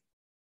 exactly.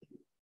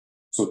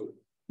 So.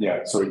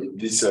 Yeah, sorry,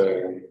 this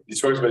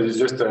works, but it's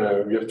just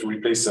we have to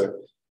replace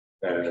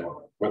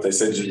what I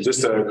said,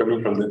 just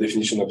coming from the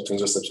definition of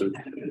transverse absolute.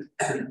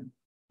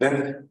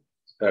 Then,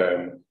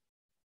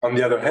 on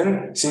the other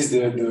hand, since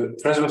the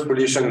transverse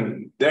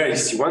foliation there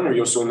is C1, we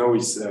also know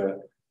it's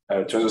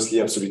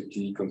transversely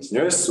absolutely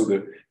continuous. So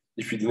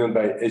if we denote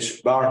by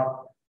H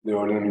bar the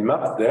holonomy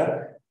map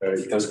there,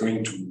 it is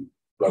going to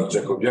have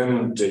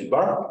Jacobian J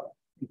bar.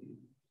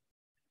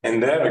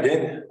 And there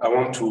again, I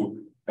want to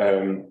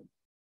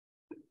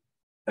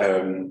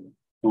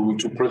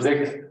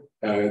project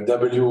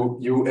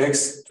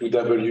WUX to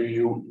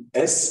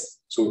WUS.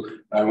 So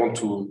I want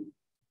to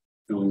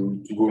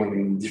go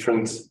on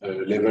different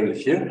level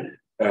here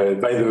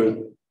by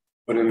the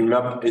holonomy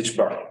map H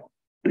bar.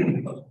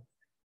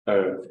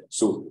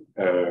 So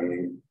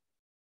the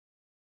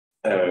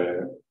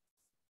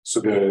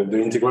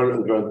integral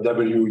over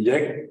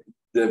WX,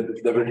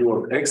 the W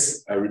of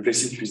X, I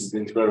replace it with the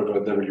integral over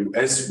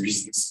WS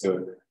with this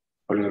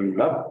holonomy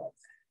map.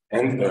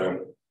 And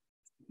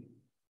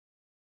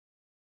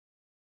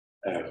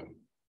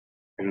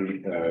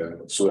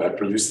so I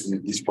produce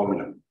this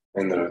formula,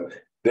 and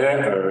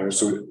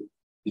so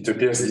it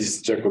appears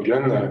this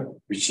Jacobian,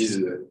 which is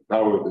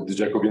now the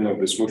Jacobian of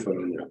the smooth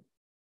holonomy.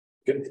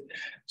 Okay,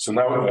 so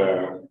now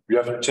we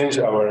have changed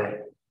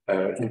our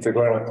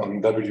integral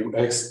on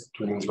WX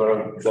to an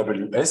integral on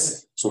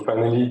WS. So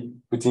finally,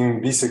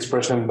 putting this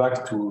expression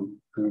back to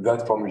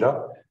that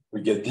formula,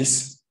 we get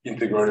this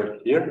integral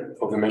here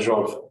for the measure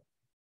of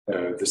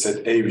the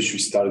set A, which we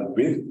started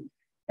with.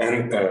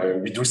 And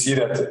we do see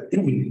that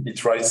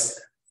it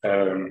writes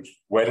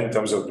well in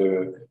terms of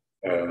the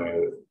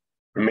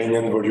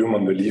Riemannian volume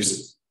on the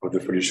leaves of the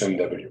foliation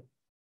W.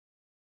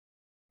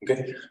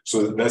 Okay,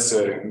 so that's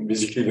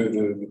basically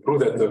the proof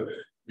that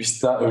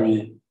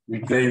we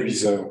play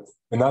with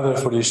another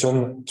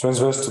foliation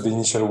transverse to the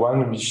initial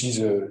one, which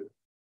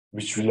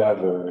will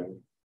have a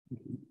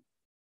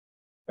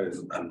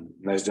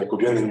nice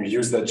Jacobian, and we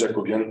use that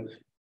Jacobian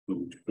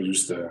to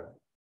produce the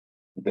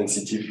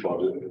density for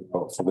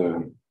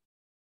the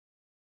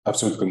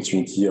absolute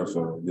continuity of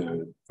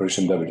the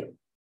foliation W.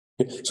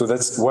 Okay. So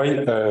that's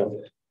why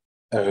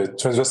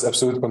transverse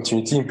absolute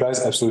continuity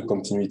implies absolute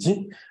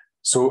continuity.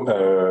 So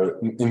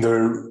in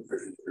the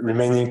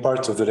remaining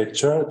part of the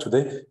lecture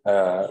today,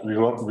 we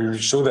will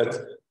show that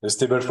the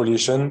stable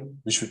foliation,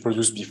 which we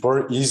produced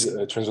before, is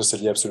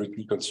transversally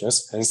absolutely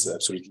continuous, hence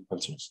absolutely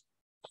continuous.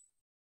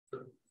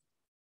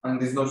 And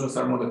these notions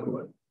are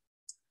molecular.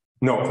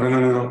 No.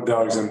 There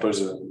are examples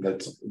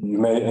that you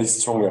may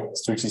it's stronger,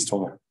 strictly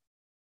stronger.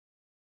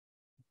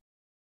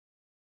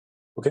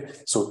 Okay,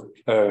 so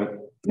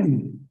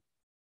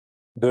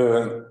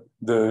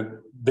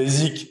the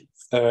basic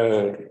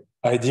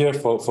idea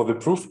for the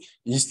proof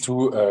is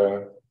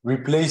to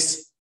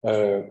replace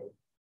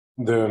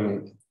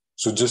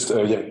so just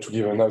to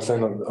give an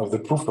outline of the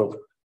proof of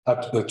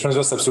the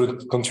transverse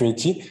absolute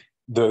continuity.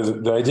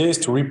 The idea is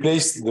to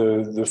replace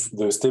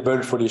the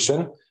stable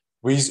foliation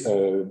with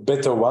a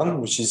better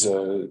one, which is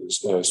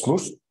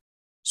smooth.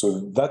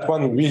 So that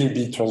one will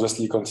be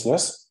transversely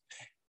continuous.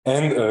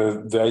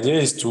 And the idea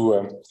is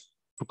to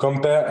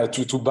compare,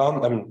 to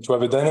bound, to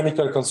have a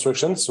dynamical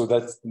construction so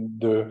that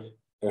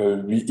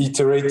we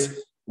iterate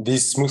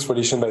this smooth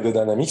foliation by the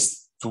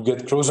dynamics to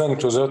get closer and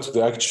closer to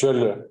the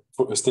actual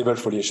stable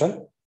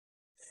foliation.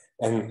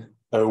 And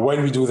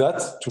while we do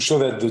that, to show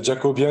that the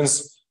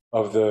Jacobians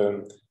of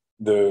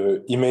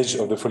the image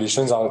of the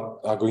foliations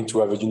are going to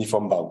have a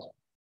uniform bound.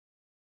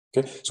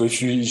 Okay, so if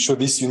you show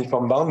this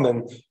uniform bound,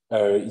 then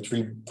it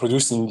will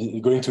produce,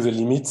 going to the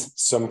limit,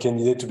 some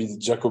candidate to be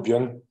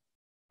Jacobian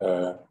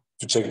to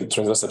check the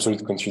transverse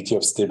absolute continuity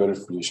of stable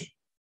foliation.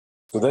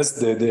 So that's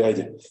the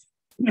idea.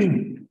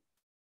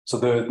 So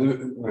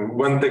the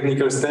one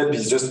technical step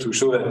is just to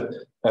show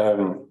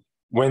that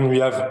when we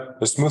have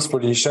a smooth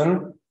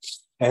foliation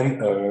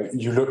and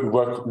you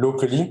work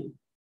locally,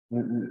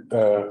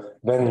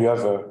 then you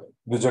have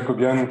the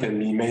Jacobian can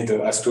be made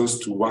as close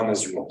to 1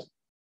 as you want.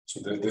 So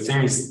the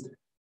thing is,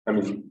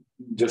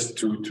 just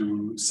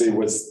to say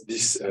what's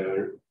this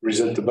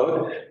result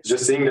about,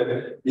 just saying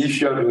that if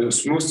you have a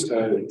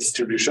smooth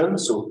distribution,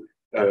 so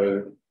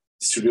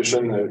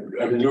distribution,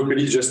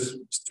 locally just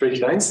straight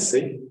lines,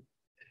 say,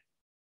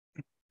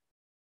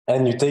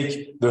 and you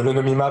take the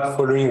holonomy map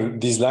following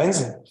these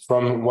lines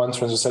from one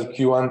transversal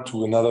Q1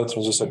 to another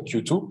transversal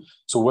Q2.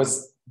 So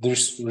what's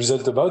this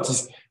result about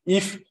is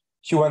if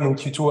Q1 and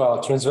Q2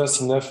 are transverse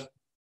enough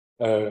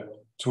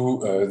to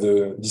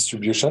the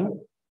distribution.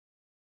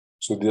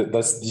 So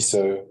that's this.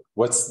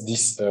 What's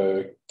this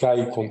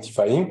chi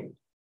quantifying?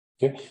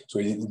 Okay, so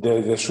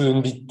there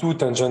shouldn't be two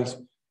tangent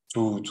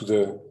to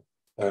the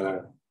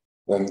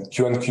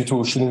Q1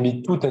 Q2 shouldn't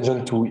be two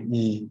tangent to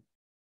E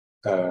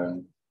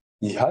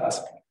hat.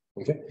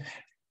 Okay,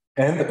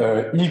 and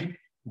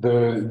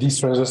if these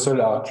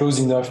transversal are close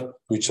enough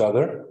to each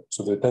other,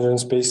 so the tangent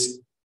space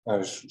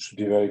should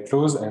be very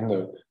close,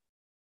 and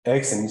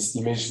X and its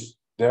image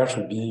there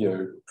should be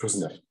close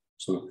enough.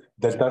 So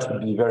delta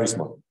should be very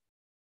small,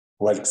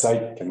 while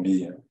psi can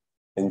be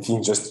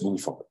anything just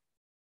uniform.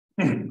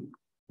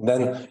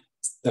 Then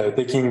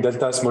taking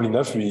delta small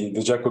enough, the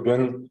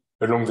Jacobian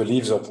along the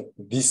leaves of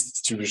this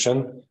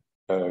distribution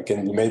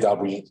can be made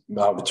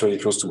arbitrarily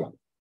close to 1.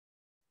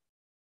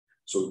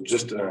 So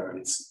just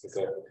it's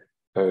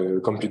a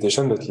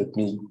computation, but let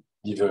me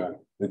give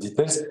the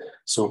details.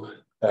 So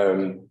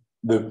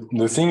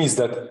the thing is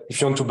that if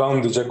you want to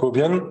bound the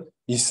Jacobian,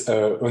 is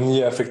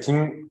only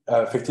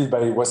affected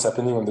by what's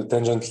happening on the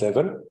tangent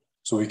level.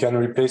 So we can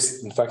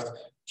replace, in fact,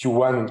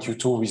 Q1 and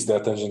Q2 with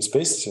their tangent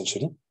space,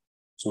 essentially.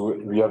 So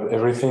we have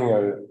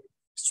everything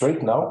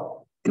straight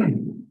now.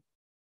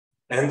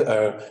 And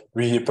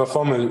we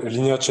perform a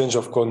linear change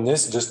of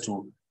coordinates just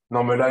to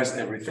normalize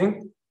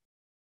everything.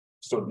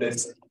 So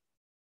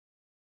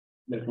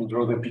let me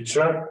draw the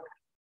picture.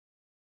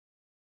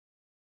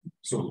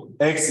 So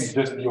X is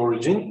just the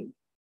origin.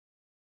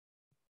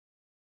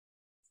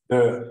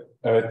 The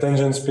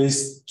tangent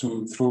space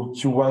through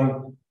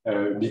Q1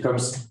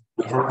 becomes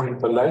the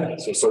horizontal line.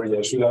 So sorry,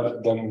 I should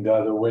have done the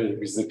other way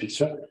with the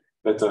picture,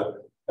 but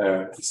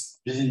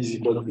B is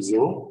equal to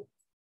 0.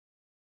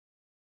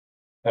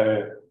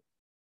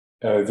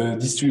 The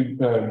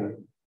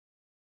distribution.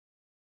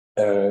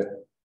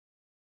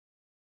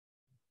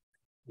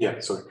 Yeah,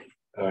 sorry.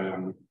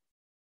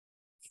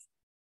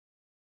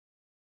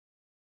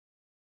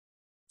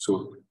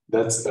 So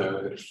that's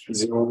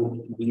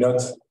 0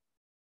 not.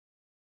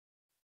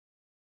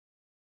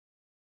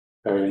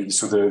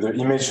 So the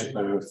image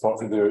for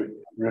the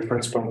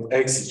reference point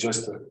X is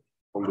just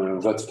on the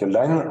vertical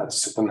line at a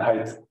certain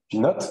height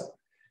V0,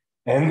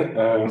 and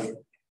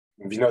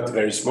V0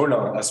 very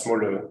small, as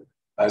small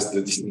as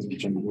the distance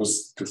between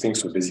those two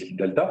things, so basically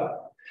delta.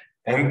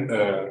 And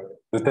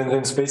the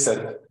tangent space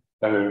at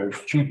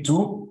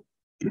Q2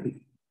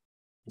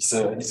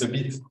 is a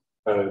bit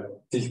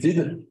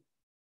tilted,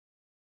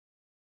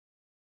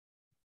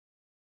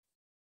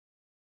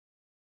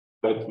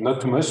 but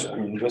not too much.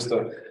 Just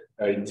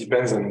it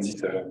depends on this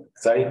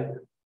side.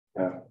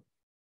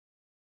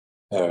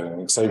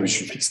 Side we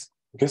should fix.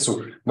 Okay,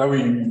 so now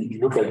we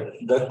look at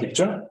that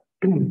picture.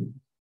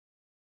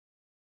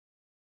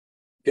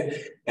 Okay,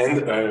 and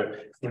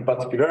in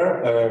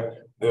particular,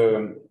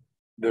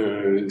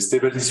 the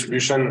stable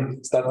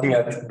distribution starting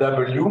at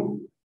W.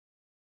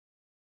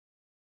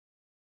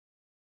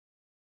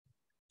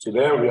 So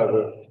there we have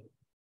a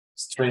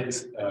straight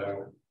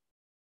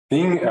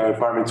thing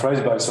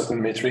parameterized by a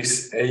certain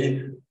matrix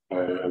A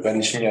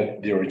vanishing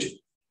at the origin.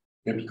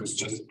 Okay, because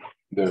just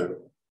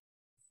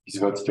this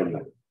vertical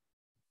line.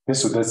 Okay,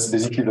 so that's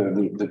basically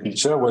the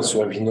picture once you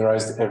have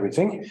linearized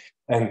everything.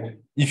 And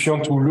if you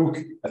want to look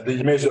at the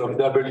image of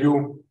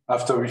W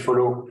after we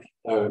follow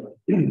the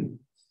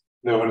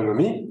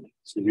holonomy,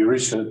 so we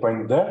reach a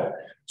point there.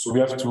 So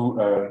we have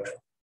to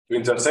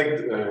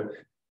intersect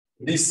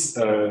this,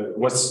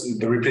 what's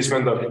the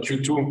replacement of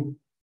Q2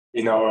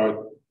 in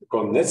our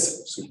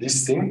coordinates, so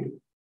this thing,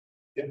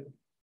 okay,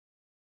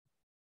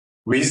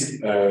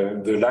 with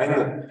the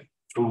line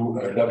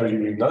through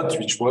W naught,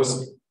 which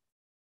was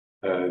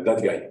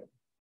that guy.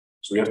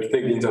 So we have to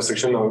take the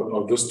intersection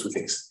of those two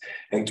things.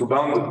 And to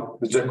bound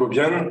the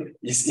Jacobian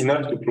is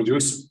enough to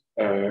produce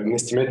an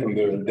estimate on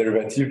the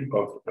derivative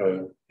of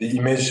the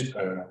image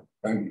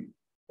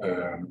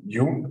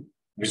U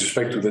with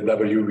respect to the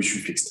W which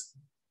we fixed.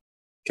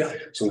 Okay,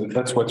 so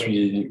that's what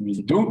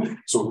we do.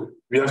 So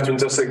we have to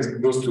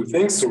intersect those two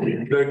things. So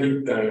we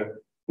plug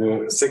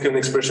the second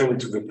expression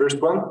into the first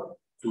one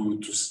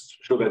to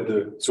show that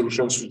the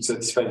solution should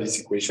satisfy this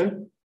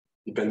equation,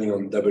 depending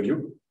on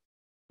W,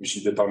 which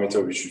is the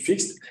parameter which we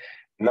fixed.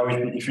 Now,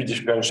 if we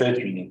differentiate,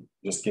 we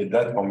just get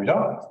that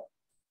formula.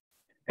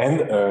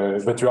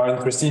 And but we are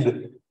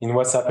interested in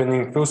what's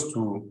happening close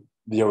to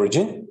the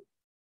origin.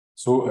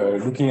 So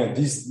looking at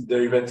this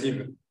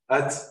derivative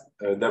at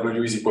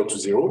W is equal to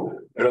 0,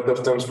 a lot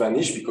of terms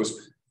vanish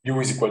because U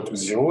is equal to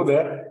 0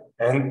 there,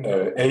 and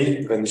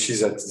A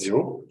vanishes at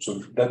 0. So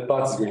that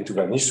part is going to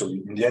vanish. So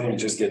in the end, we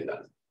just get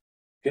that.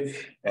 Okay,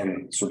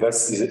 and so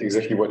that's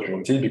exactly what we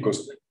wanted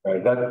because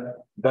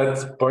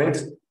that point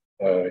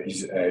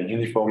is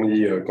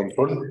uniformly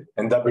controlled,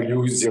 and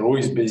W0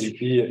 is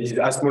basically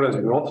as small as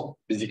we want,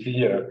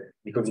 basically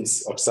because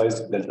it's of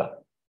size delta.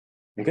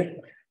 Okay,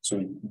 so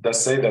it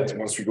does say that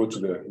once we go to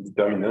the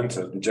determinant,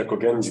 the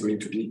Jacobian is going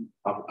to be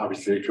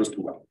arbitrarily close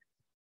to 1.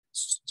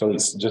 So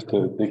it's just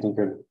a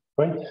technical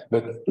point,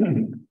 but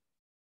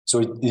so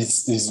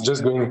it's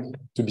just going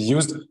to be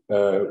used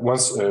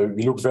once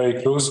we look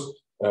very close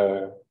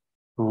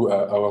to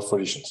our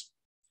foliations.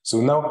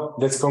 So now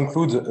let's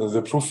conclude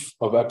the proof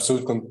of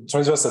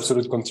transverse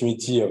absolute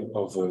continuity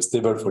of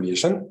stable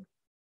foliation.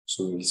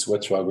 So it's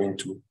what you are going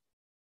to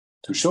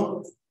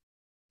show.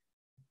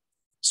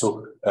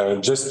 So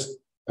just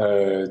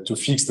to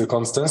fix the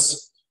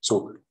constants.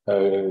 So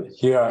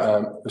here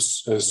I'm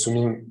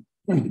assuming.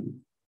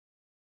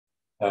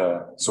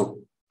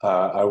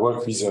 I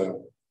work with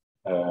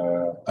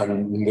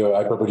I'm in the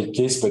hyperbolic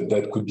case, but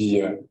that could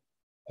be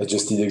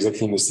adjusted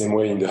exactly in the same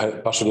way in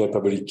the partially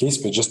hyperbolic case,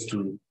 but just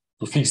to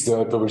fix the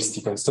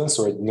hyperbolicity constant.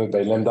 So I denote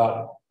by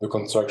lambda the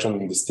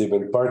contraction in the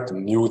stable part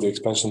and mu the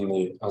expansion in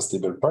the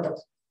unstable part.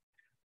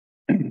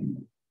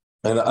 And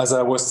as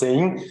I was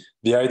saying,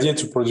 the idea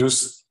to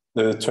produce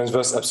the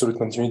transverse absolute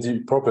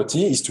continuity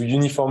property is to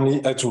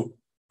uniformly to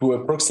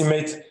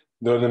approximate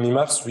the holonomy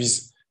maps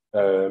with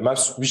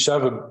maps which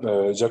have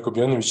a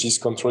Jacobian which is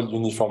controlled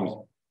uniformly.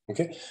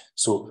 Okay,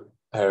 so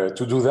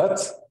to do that,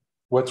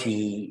 what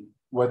we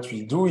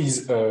do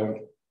is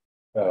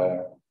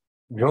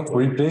we want to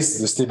replace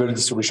the stable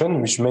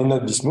distribution, which may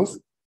not be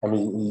smooth. I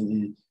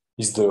mean,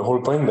 is the whole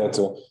point that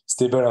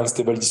stable and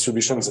unstable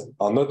distributions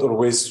are not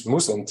always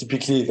smooth, and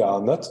typically they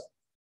are not.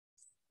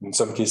 In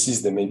some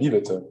cases they may be,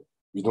 but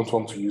we don't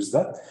want to use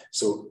that.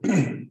 So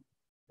we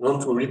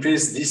want to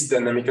replace this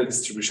dynamical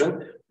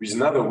distribution with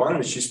another one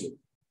which is smooth.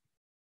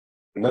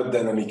 Not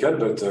dynamical,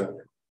 but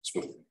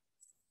smooth.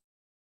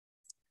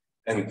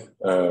 And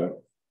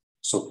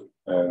so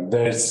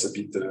there is a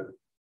bit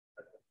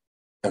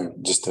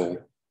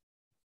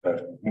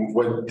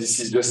what this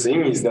is just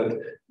saying is that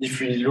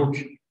if we look,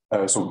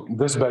 so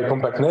just by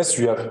compactness,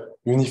 we have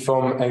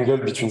uniform angle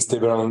between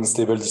stable and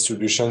unstable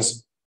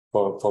distributions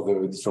for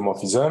the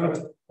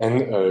diffeomorphism,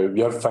 and we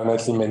have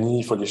finitely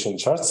many foliation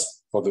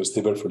charts for the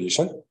stable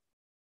foliation.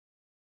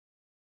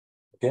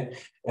 Okay,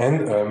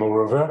 and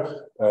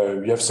moreover,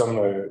 we have some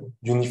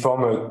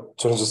uniform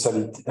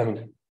transversality. I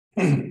mean,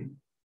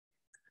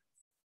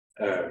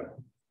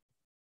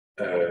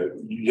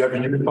 you have a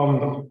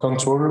uniform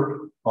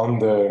control on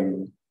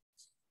the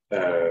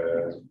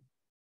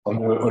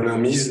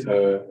holonomies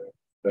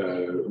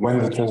when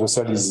the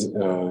transversal is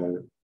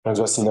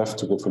transverse enough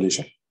to the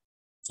foliation.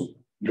 So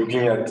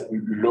looking at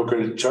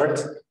local chart,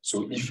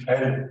 so if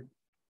L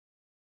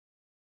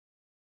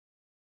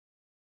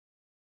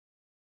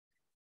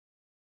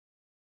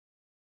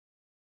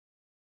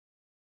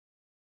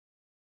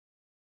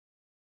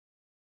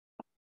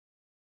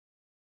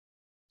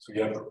so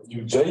you have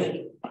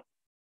UJ,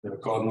 the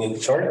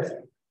coordinate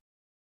chart.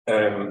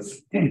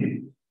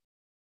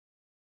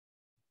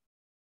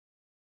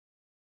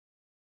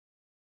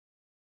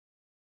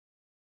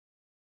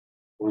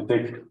 We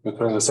take the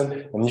transversal,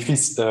 and if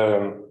it's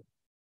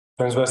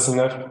transverse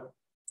enough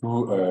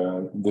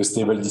to the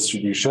stable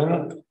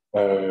distribution,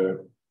 and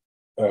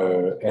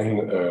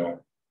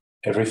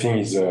everything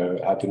is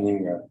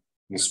happening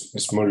in a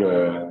small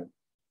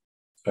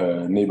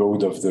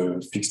neighborhood of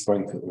the fixed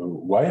point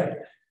y,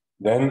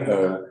 then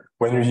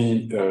when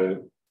we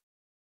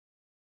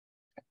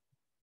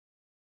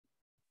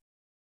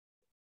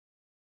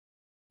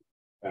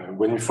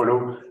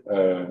follow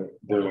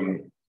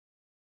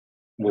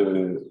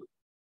the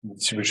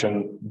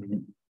distribution.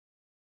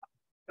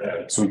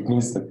 So it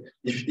means that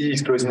if E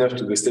is close enough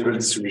to the stable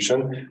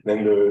distribution,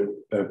 then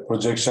the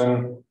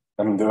projection,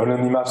 I mean the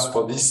Holonomy maps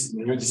for this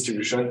new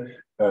distribution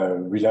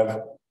will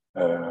have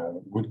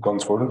good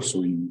control.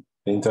 So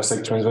they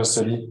intersect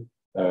transversally.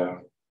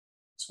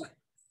 So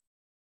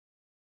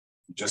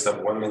you just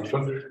have one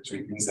manifold. So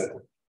it means that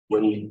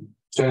when you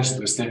change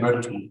the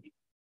stable to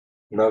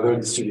another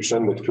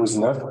distribution that's close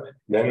enough,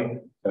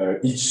 then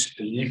each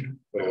leaf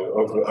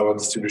of our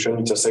distribution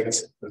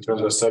intersects the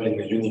transversal in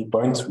a unique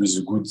point with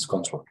a good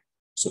control.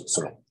 So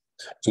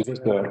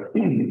just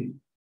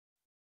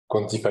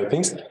quantify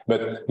things.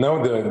 But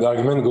now the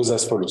argument goes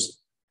as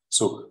follows.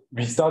 So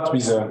we start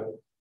with a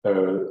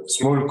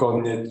small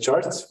coordinate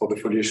chart for the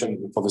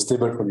foliation, for the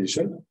stable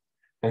foliation,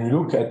 and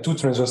look at two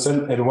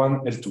transversal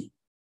L1, L2.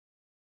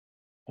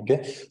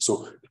 Okay,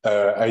 so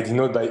I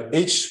denote by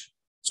H.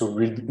 So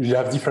we'll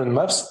have different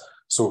maps.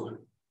 So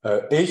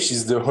H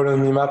is the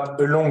Holonomy map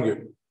along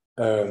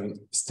the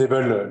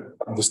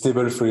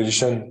stable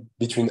foliation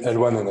between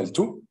L1 and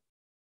L2.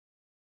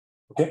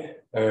 Okay,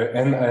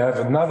 and I have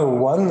another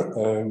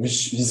one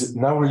which is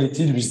now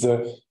related with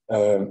the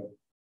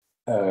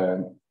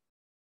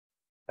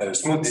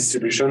smooth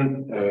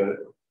distribution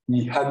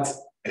E hat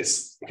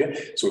S.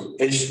 Okay, so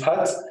H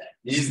hat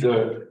is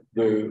the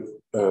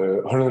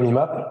Holonomy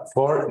map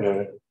for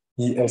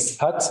ES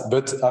hat,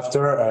 but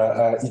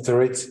after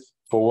iterate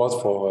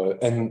forward for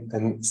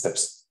n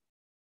steps.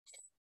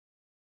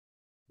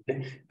 Okay.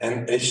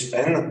 And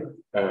Hn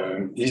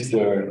is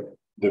the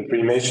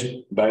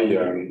preimage by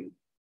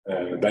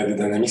the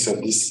dynamics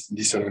of this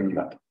Holonomy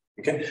map.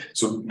 Okay,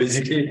 so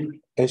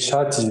basically H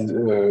hat is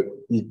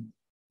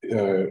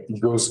it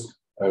goes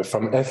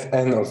from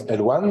Fn of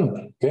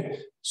L1. Okay,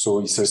 so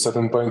it's a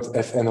certain point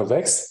Fn of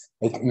x.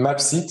 It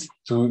maps it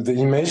to the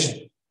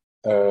image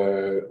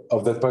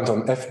of that point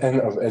on Fn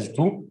of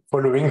L2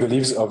 following the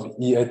leaves of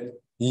E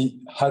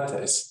hat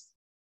S.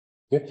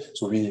 Okay,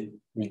 so we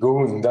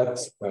go in that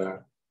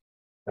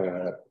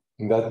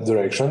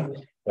direction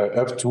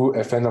up to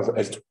Fn of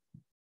L2.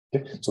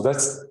 Okay, so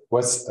that's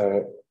what's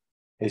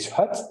H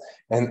hat,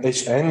 and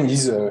Hn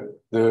is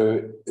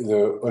the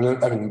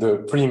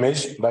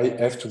preimage by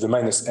F to the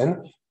minus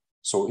n.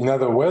 So in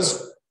other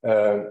words,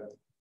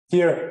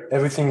 here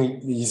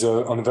everything is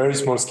on a very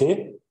small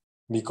scale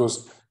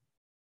because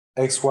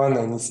X1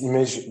 and its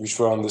image, which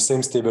were on the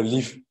same stable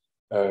leaf,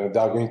 they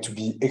are going to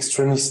be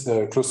extremely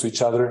close to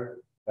each other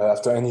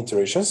after n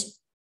iterations.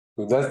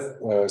 So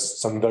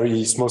that's some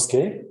very small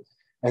scale.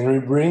 And we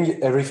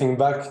bring everything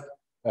back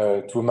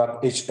to a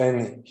map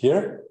Hn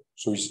here.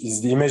 So it's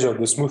the image of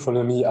the smooth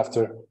holonomy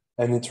after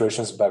n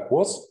iterations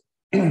backwards.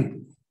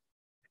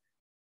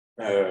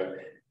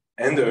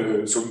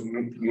 So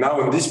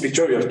now in this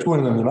picture, we have two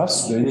holonomy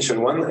maps, the initial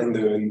one and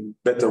the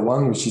better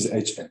one, which is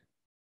Hn.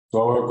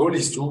 So our goal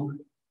is to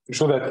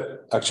show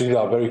that actually they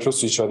are very close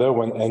to each other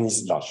when n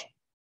is large.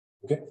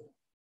 Okay.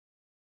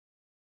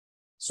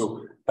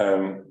 So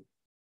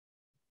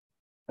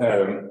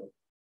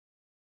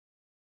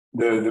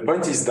the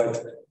point is that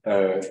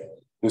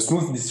the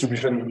smooth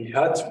distribution we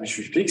had, which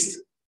we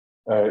fixed,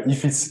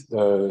 if it's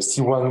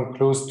C1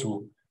 close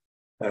to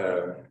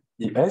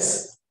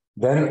ES,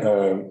 then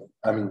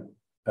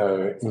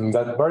in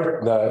that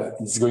part,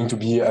 it's going to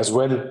be as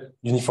well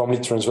uniformly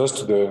transverse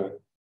to the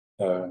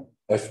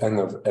Fn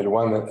of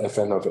L1 and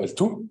Fn of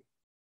L2.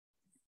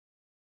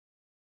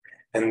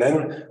 And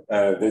then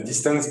the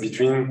distance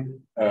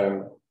between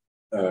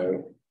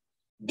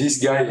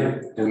this guy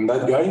and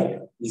that guy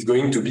is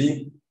going to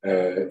be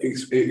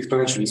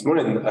exponentially small,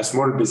 and as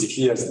small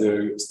basically as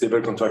the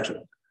stable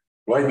contraction.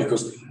 Why?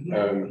 Because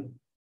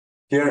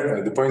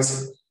here the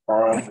points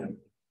are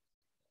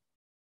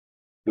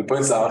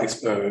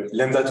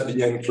lambda to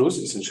the n close,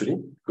 essentially,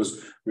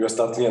 because we are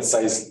starting at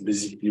size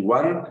basically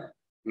 1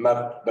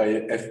 mapped by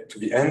f to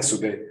the n, so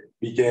they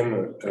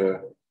became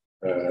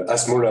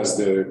as small as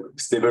the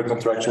stable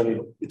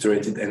contraction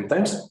iterated n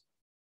times.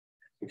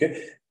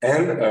 Okay,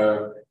 and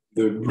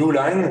the blue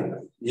line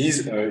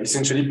is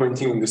essentially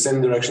pointing in the same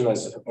direction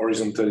as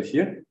horizontal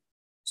here.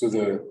 So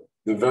the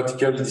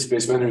vertical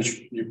displacement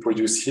which you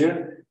produce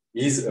here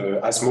is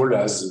as small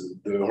as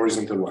the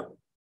horizontal one,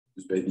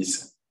 just by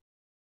this.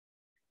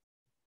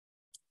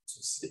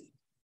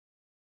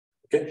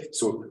 Okay,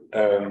 so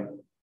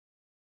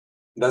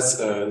that's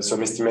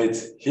some estimate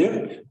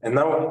here. And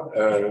now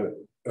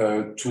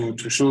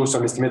to show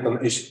some estimate on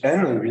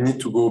Hn, we need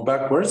to go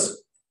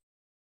backwards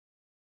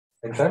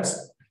n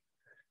times.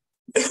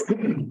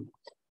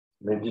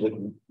 Maybe let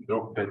me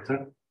draw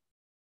better.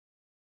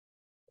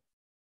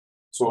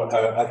 So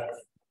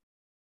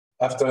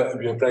after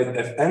we applied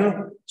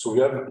Fn, so we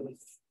have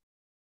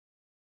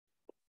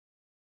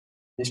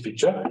this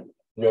picture.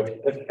 We have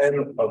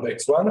Fn of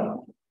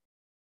x1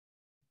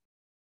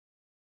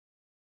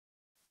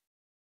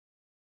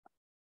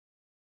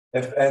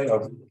 Fn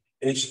of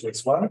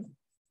hx1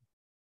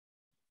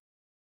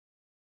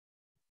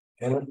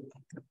 and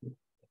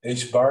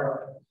h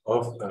bar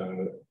of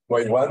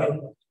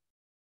y1,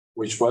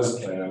 which was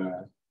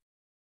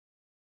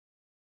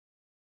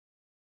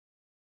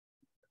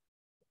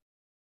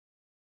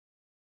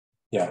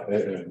Yeah,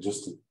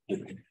 just to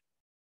get it.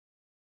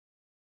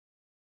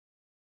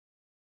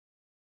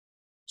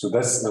 So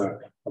that's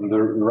on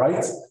the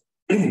right.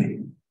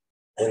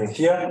 And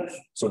here,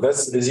 so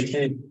that's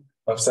basically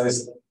of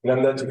size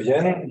lambda to the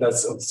n,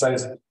 that's of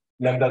size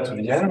lambda to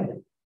the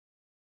n.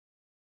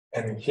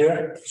 And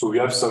here, so we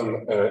have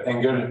some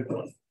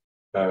angle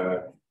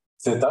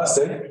theta,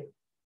 say,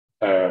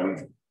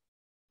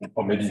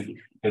 or maybe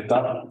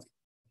theta,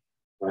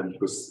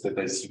 because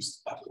theta is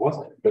used afterwards.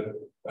 But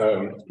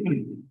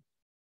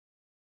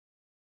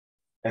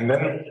and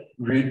then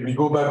we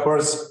go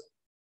backwards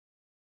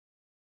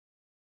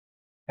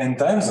n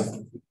times.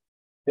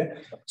 Yeah.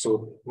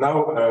 So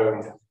now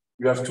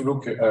you have to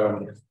look at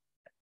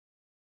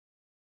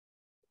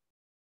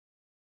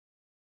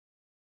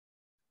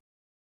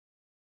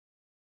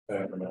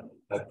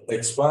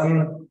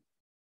x1,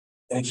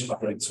 h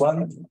of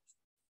x1,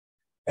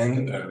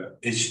 and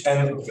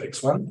hn of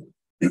x1.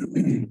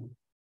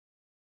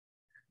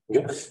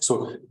 Okay.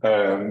 So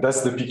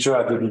that's the picture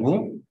at the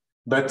beginning.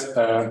 But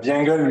the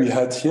angle we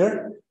had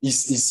here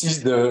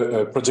is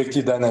the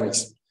projective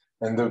dynamics.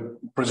 And the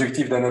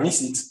projective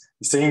dynamics, it's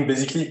saying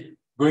basically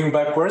going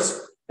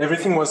backwards,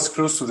 everything was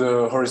close to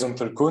the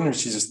horizontal cone,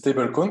 which is a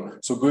stable cone.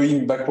 So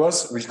going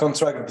backwards will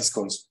contract these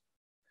cones.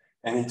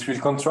 And it will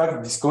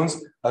contract these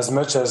cones as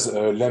much as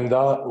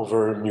lambda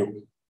over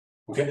mu.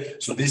 Okay,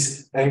 so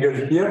this angle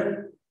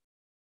here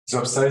is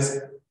of size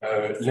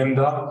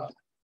lambda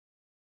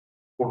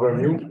over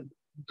mu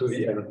to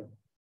the n.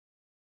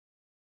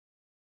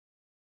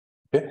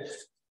 Okay,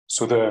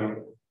 so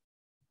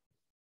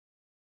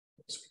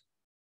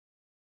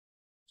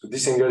so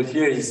this angle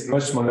here is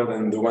much smaller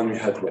than the one we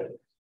had here.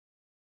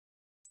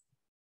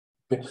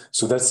 Okay.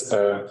 So that's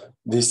the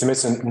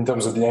estimate in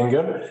terms of the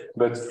angle.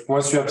 But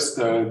once you have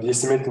the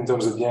estimate in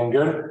terms of the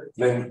angle,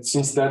 then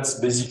since that's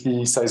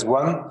basically size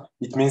 1,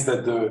 it means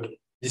that the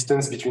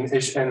distance between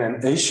hn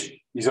and h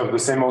is of the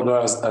same order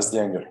as the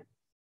angle.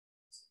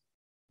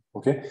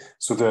 Okay,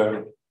 so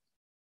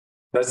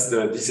that's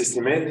this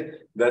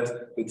estimate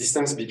that the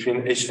distance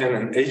between hn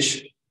and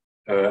h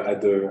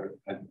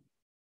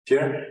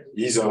here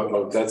is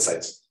of that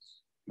size.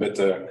 But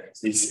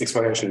it's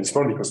exponentially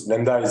small because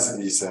lambda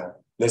is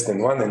less than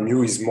 1 and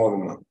mu is more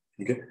than 1.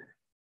 Okay.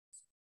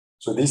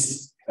 So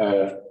this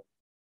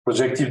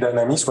projective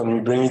dynamics, when we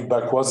bring it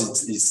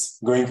backwards, it's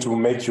going to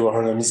make your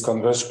harmonics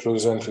converge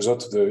closer and closer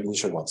to the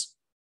initial ones.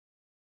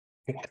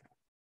 Okay.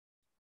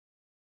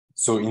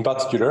 So in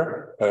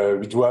particular,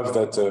 we do have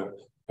that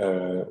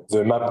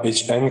the map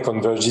Hn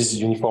converges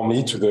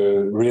uniformly to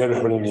the real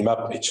Holomy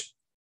map H.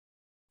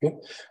 Okay.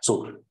 So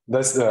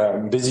that's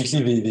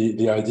basically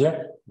the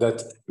idea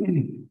that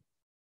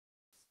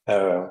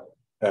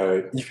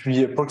if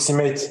we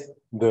approximate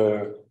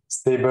the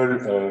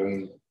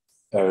stable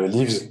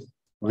leaves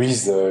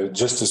with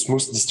just a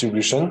smooth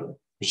distribution,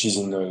 which is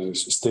in a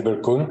stable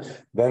cone,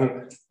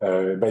 then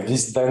by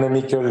this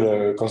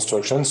dynamical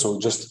construction, so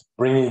just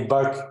bringing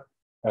back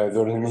the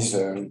holomies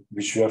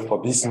which we have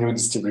for this new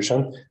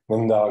distribution,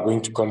 then they are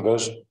going to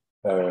converge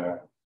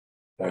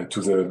to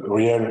the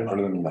real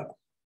holomy map.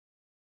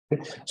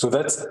 Okay. So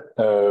that's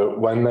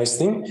one nice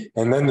thing.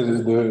 And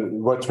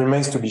then what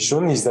remains to be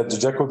shown is that the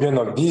Jacobian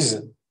of these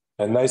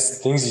nice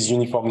things is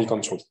uniformly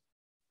controlled.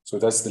 So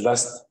that's the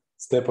last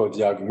step of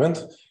the argument.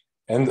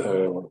 And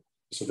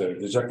so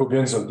the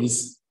Jacobians of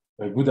these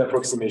good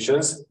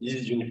approximations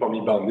is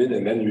uniformly bounded,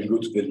 and then we go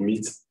to the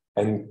limit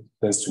and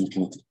tends to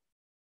infinity.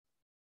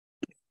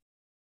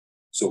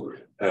 So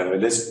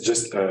let's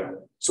just,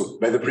 so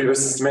by the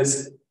previous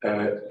estimates,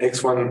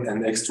 x1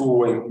 and x2,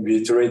 when we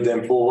iterate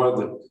them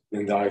forward,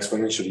 then they are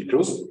exponentially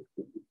close.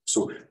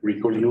 So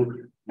recall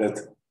you that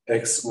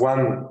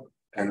x1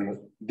 and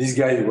this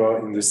guy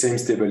were in the same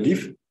stable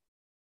leaf.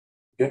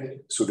 Okay,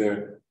 so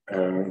the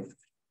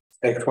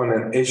x1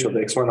 and h of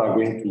x1 are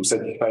going to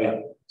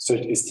satisfy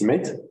such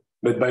estimate.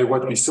 But by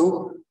what we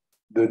saw,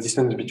 the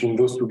distance between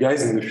those two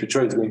guys in the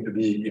future is going to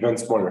be even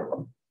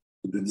smaller.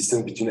 The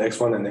distance between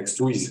x1 and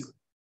x2 is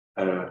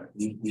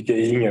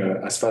decaying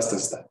as fast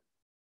as that.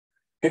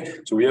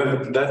 Okay, so we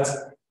have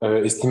that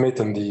estimate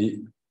on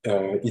the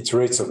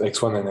iterates of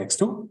x1 and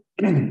x2.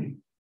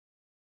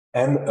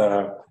 And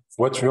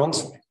what we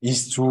want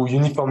is to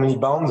uniformly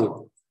bound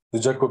the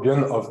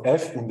Jacobian of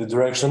f in the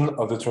direction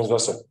of the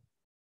transversal.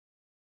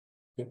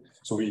 Okay,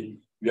 so we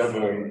have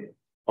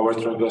our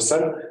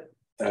transversal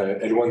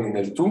L1 and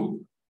L2,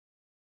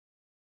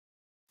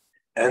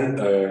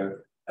 and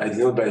I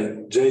denote by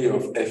J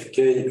of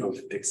Fk of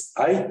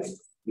Xi,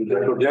 the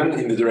Jacobian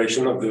in the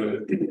direction of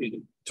the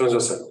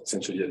transversal,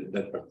 essentially at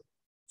that point.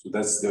 So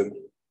that's the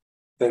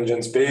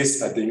tangent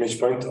space at the image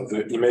point of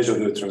the image of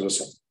the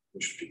transversal,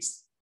 which is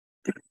fixed.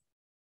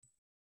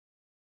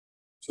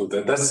 So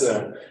that's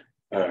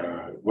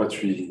what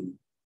we,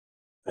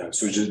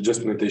 so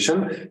just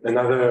notation.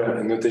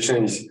 Another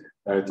notation is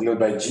denoted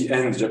by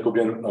Gn, the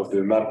Jacobian of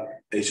the map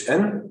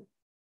Hn,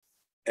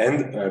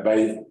 and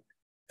by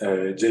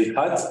J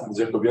hat,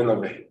 the Jacobian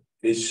of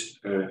H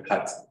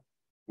hat.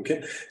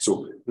 Okay,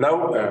 so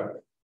now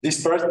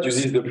this part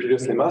uses the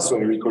previous lemma, so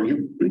I recall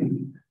you.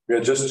 we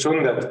had just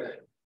shown that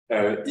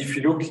if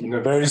you look in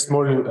a very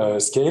small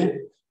scale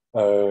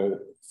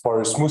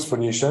for a smooth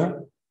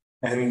foliation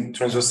and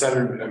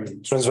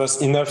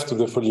transverse enough to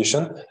the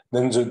foliation,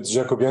 then the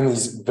Jacobian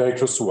is very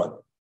close to 1.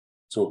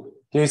 So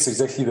here is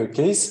exactly the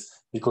case,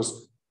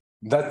 because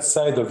that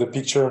side of the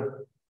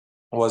picture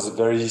was a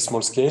very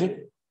small scale,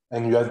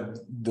 and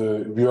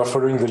we are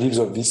following the leaves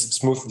of this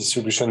smooth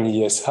distribution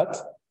ES hat.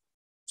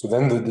 So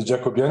then the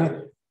Jacobian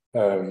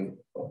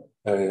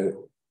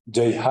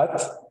J hat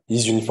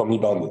is uniformly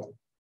bounded,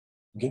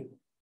 okay?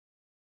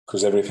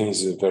 Because everything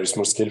is a very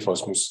small scale for a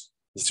smooth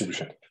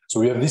distribution. So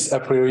we have this a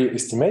priori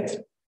estimate.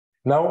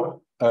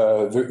 Now,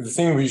 the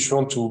thing we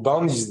want to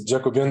bound is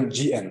Jacobian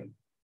Gn.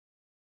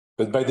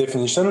 But by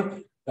definition,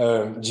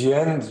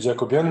 Gn, the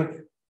Jacobian,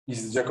 is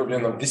the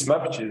Jacobian of this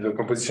map, which is the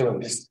composition of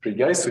these three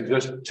guys. So it's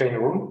just chain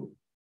rule.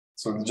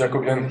 So the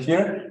Jacobian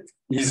here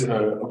is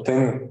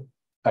obtained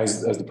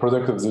as the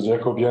product of the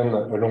Jacobian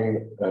along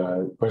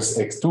points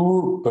x2,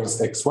 points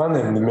x1,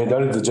 and in the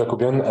middle, the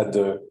Jacobian at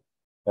the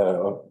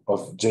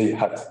of J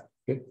hat.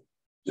 Okay,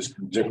 just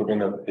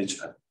Jacobian of H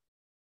hat.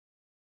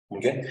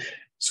 Okay,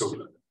 so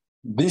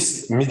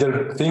this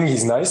middle thing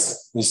is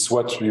nice. This is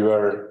what we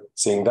were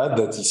saying that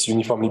is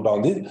uniformly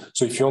bounded.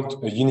 So if you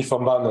want a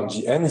uniform bound on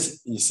Gn,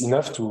 is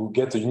enough to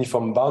get a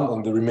uniform bound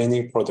on the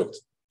remaining product.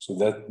 So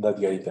that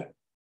guy there.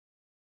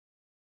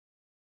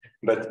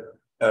 But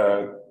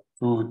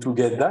to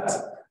get that,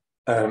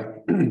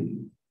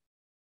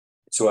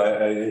 so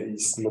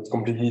it's not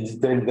completely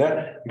detailed there,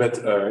 but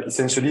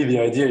essentially the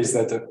idea is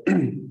that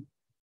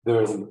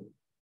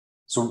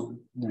so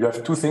you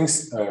have two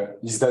things.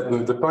 Is that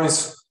the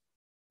points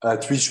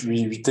at which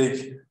we take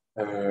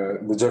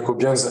the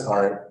Jacobians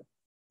are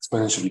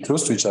exponentially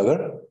close to each other,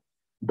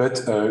 but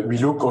we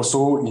look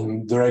also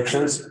in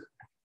directions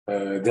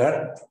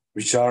there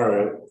which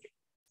are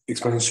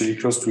exponentially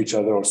close to each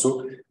other also,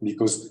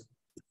 because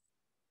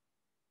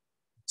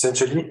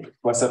essentially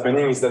what's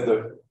happening is that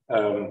the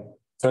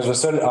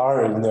transversal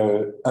are in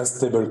an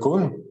unstable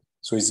cone,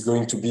 so it's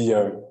going to be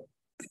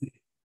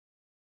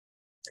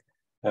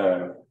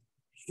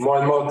more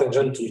and more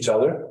tangent to each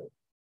other.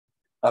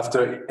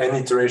 After n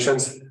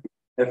iterations,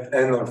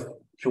 Fn of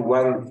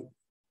Q1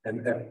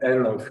 and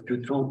Fn of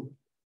Q2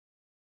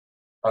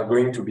 are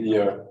going to be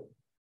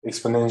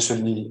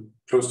exponentially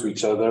close to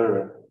each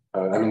other.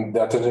 I mean,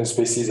 the tangent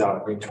spaces are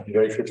going to be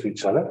very close to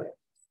each other.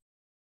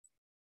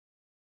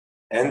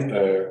 And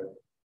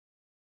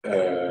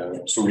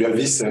so we have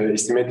this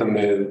estimate on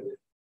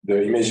the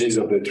images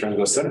of the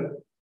transversal,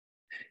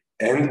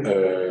 and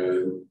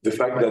the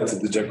fact that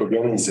the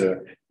Jacobian is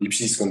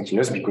ellipsis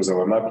continuous because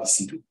our map is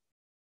C2.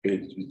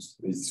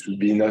 It should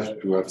be enough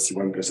to have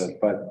C1 plus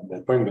alpha at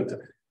that point, but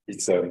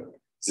it's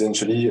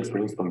essentially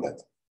flowing from that.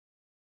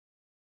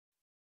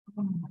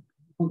 I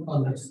don't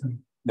understand.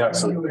 Yeah,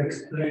 Can you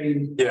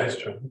explain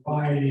sure.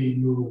 why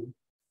you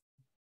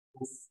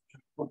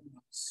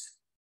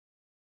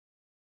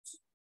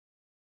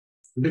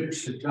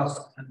ellipses, just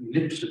an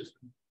ellipsis?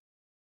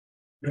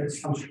 There's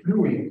some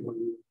screwing.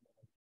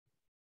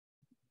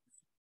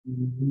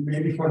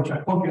 Maybe for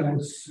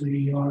Jacobians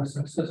we are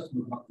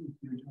successful, but if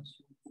you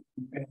just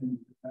compare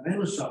the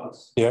results.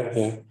 Yeah.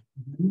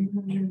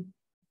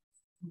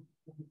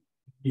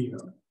 Here.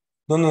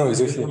 No,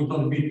 exactly. It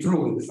will be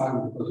true, in fact,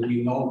 because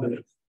we know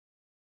that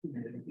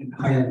in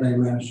higher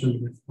dimension,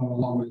 with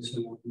always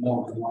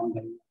more than one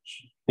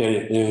dimension.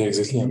 Yeah,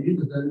 exactly.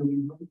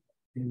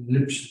 In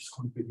ellipses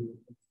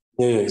configuration.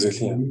 Yeah,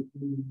 exactly.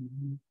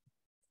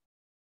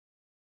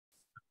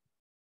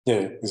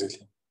 Yeah,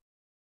 exactly.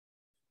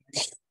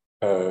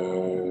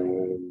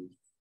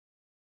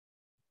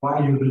 Why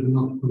you did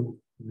not prove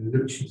the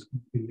ellipses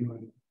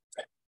configuration?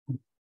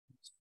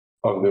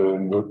 Of the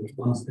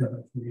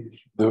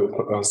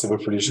unstable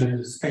foliation.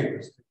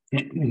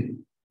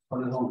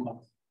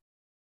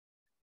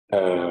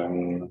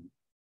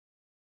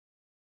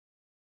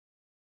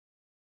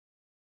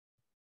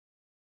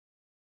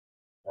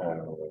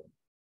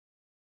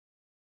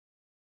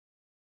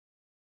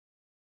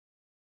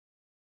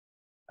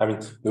 I mean,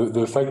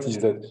 the fact is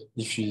that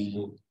if we,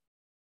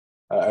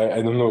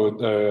 I don't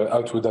know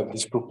how to adapt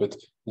this proof, but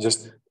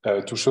just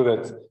to show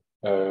that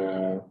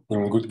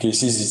in good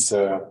cases, it's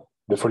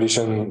the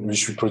foliation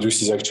which we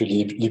produce is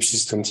actually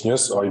ellipsis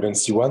continuous or even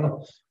C1,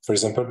 for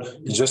example.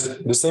 It's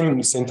just the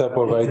same type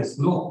of idea. It's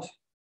not.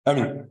 I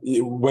mean,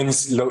 when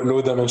it's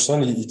low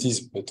dimensional, it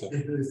is, but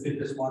if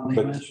it is one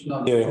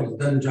dimensional,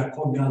 then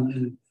Jacobian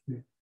and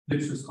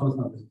ellipsis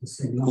constant is the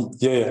same number.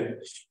 Yeah.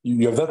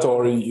 You have that,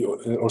 or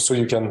also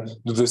you can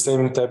do the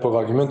same type of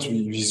argument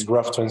with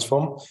graph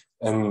transform,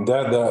 and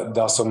there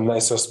are some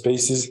nicer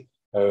spaces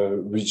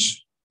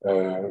which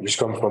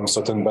come from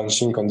certain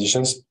bunching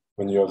conditions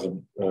when you have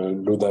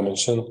low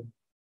dimension,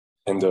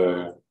 and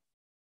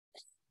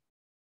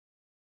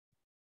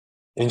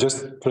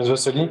just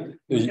transversally.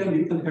 You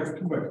can have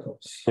two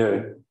vectors.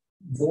 Yeah.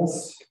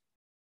 Both.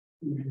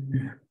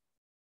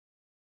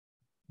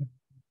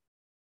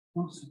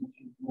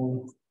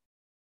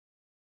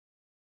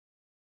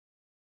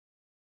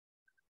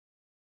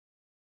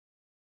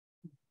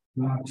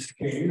 large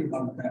scale,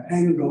 but the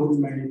angle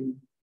may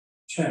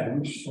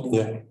change. So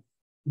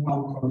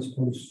one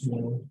corresponds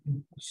to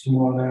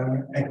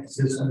smaller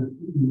axis and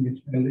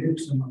image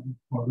ellipse, and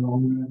for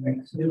longer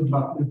axis,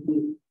 but if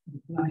we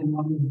apply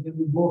one of them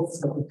both,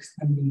 so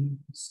extending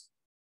this.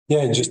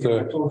 Yeah, just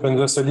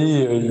transversely,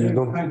 you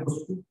don't.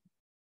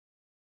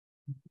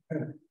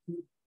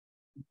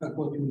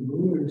 What you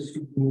do is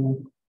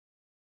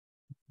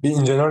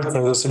in general,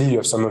 transversely, you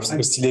have some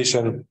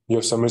oscillation. You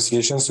have some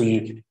oscillation, so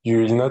you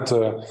will not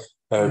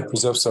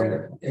preserve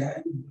some.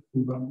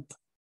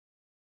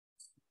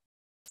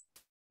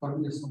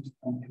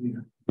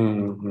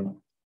 Mm-hmm.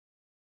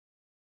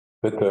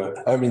 But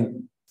I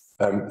mean,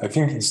 I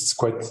think it's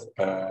quite.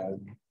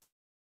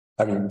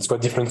 I mean, it's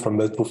quite different from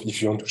that proof.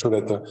 If you want to show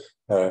that,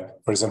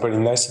 for example,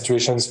 in nice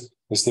situations,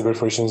 the stable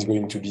foliation is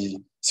going to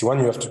be C1.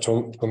 You have to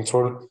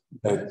control.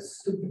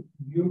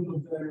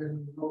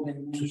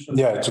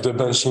 Yeah, to the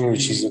bunching,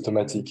 which is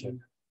automatic.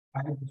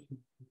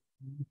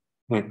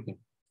 Mm-hmm.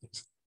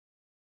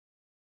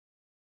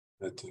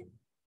 But,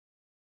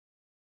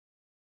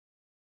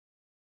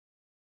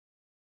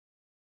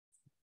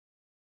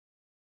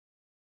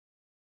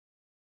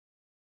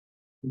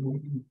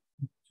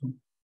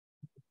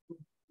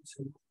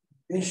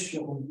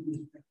 ratio of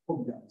these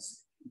programs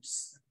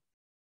is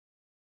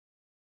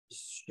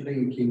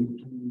shrinking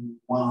to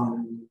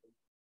one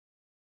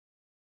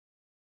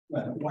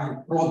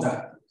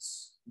product is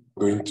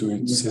going to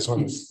this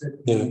one.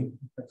 Yeah.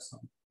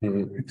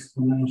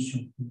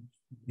 Exponential.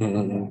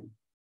 Mm-hmm.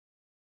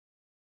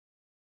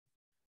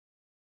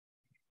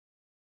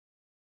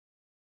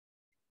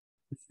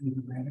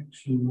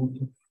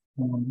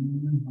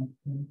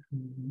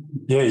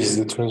 Yeah, is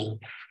the trans.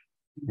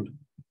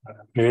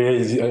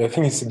 Yeah, I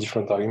think it's a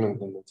different argument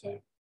than that.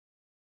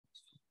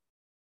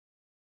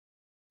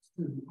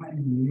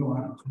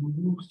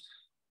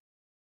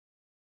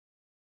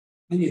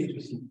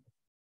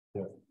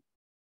 Yeah.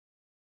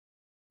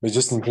 But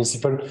just in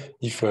principle,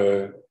 if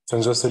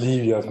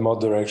transversely you have more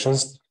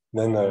directions,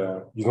 then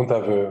you don't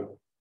have a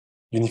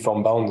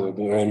uniform bound. I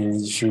mean,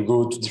 if you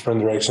go to different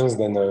directions,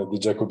 then the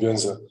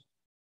Jacobians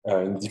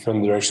in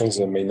different directions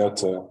may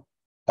not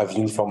have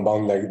uniform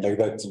bound like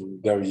that.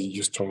 There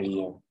you strongly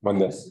want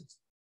that.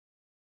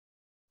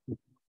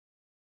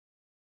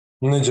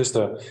 No, just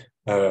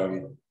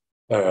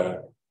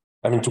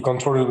I mean, to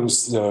control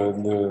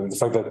the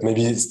fact that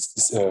maybe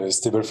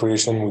stable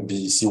foliation would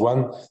be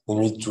C1, then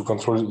we need to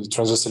control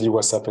transversely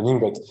what's happening.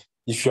 But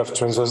if you have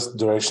transverse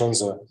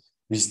directions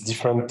with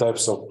different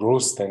types of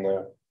growth, then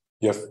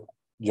you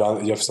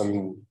have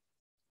some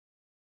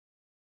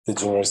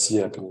degeneracy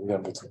happening there.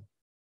 But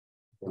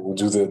when we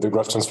do the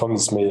graph transform,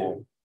 this may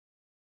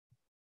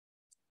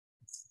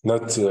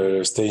not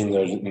stay in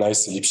a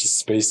nice ellipsis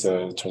space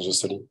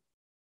transversely.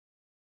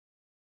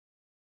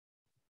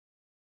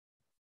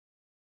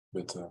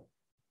 But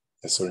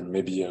sorry,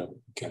 maybe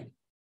we can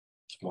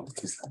keep on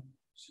this.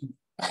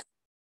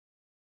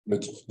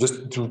 But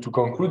just to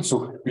conclude,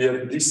 so we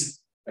have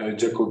this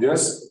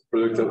Jacobians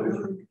product of.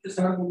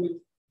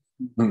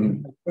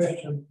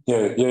 Question.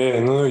 Yeah.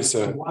 No, it's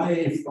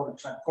why for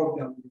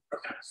Jacobian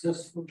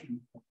successful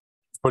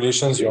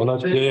foliations you're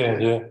not.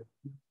 Yeah.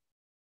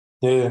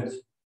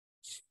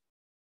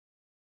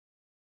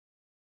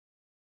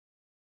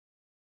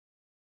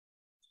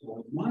 So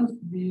it must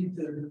be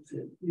the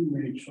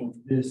image of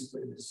this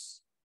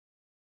is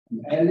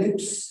an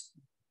ellipse.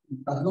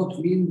 It does not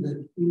mean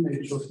that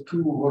image of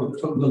two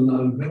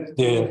orthogonal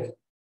vectors.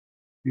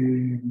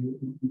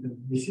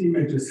 These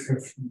images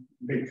have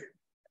big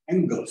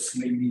angles,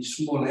 maybe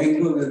small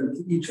angle, and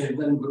each of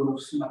them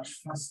grows much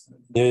faster.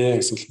 Yeah,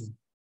 exactly.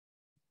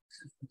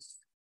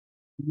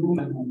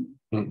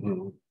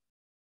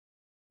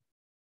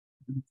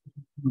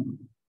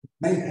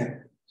 May have.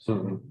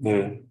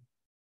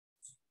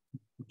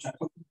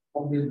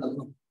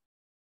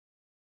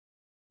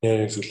 Yeah,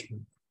 exactly.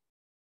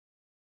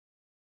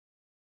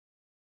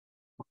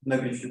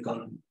 Maybe if you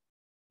can.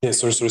 Yeah,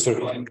 sorry.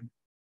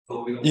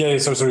 Yeah,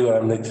 sorry.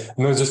 I'm like,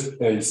 no, just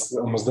it's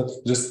almost done.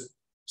 Just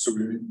so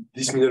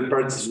this middle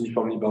part is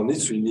uniformly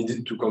bounded, so you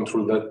needed to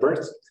control that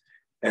part,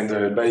 and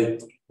by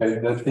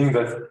that thing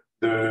that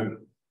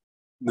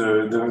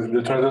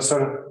the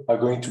transversal are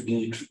going to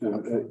be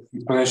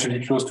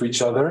exponentially close to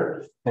each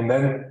other, and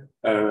then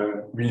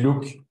we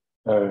look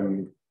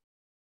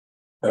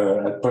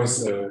at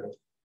points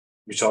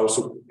which are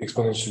also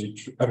exponentially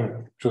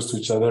close to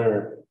each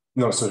other.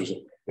 No,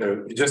 sorry.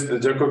 Just the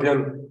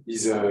Jacobian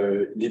is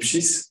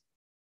Lipschitz.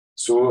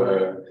 So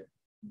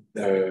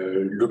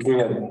looking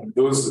at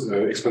those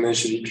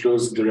exponentially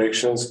close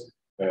directions,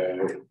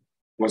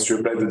 once you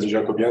apply the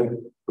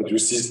Jacobian,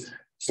 produces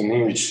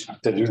something which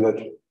tells you that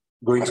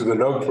going to the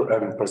log,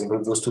 for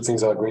example, those two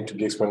things are going to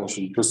be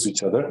exponentially close to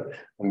each other.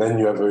 And then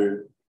you have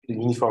a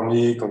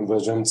uniformly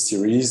convergent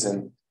series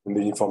and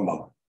the uniform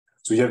bound.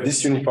 So you have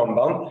this uniform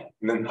bound,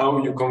 and then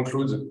how you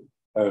conclude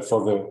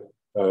for the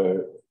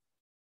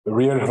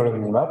real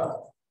volume map,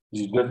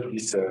 you get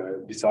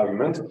this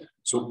argument.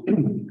 So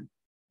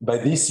by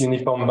this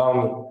uniform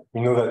bound,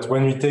 we know that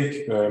when we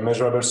take a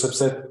measurable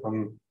subset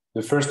from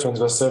the first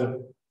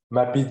transversal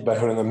mapped by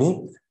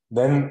holonomy,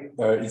 then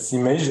its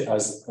image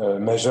as a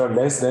measure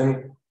less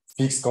than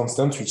fixed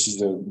constant, which is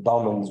the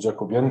bound on the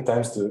Jacobian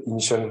times the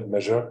initial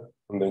measure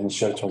on the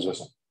initial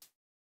transversal.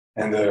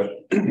 And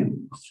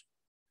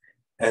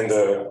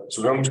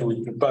so we want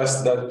to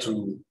pass that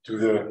to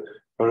the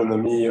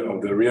holonomy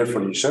of the real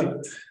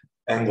foliation.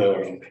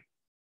 And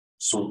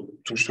so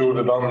to show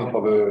the bound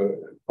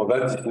for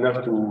that, it's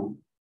enough to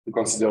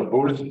consider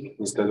balls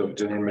instead of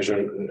general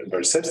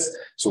measurable sets.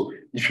 So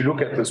if you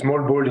look at the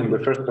small ball in the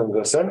first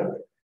transversal,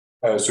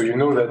 so you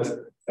know that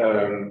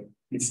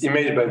its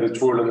image by the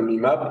true holonomy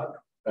map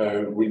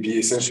will be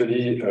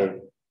essentially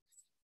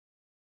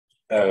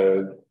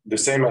the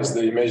same as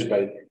the image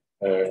by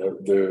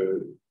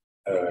the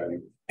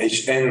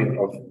Hn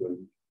of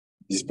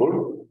this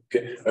ball,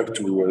 okay, up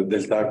to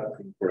delta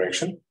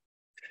correction.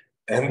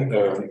 And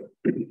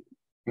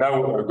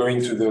now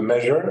going to the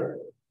measure.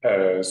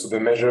 So the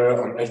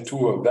measure on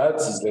L2 of that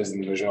is less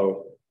than the measure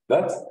of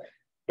that,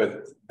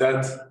 but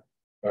that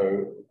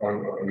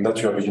on that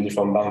you have a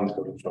uniform bound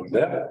from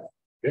there.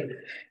 Okay?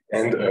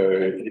 And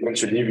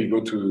eventually we go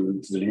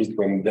to the limit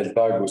when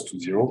delta goes to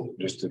 0,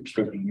 just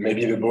because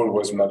maybe the ball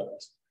was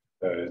mapped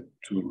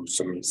to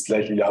some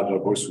slightly larger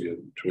balls, so we have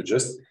to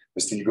adjust.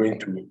 But still going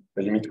to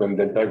the limit when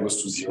delta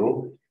goes to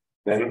 0,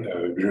 then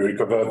we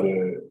recover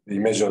the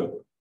image of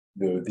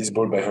this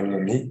ball by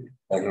holonomy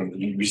and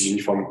with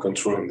uniform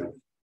control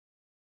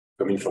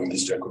coming from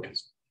these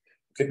Jacobians.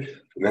 Okay,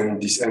 so then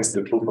this ends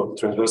the proof of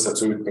transverse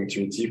absolute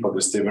continuity for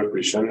the stable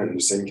equation, and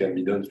the same can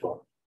be done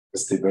for the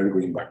stable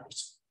going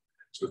backwards.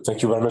 So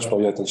thank you very much for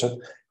your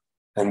attention.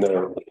 And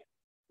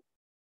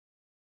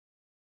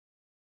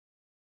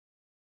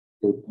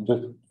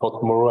just for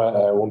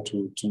tomorrow, I want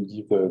to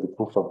give the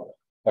proof of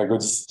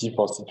ergodicity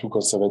for C2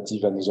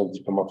 conservative and other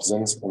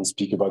diffeomorphisms and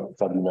speak about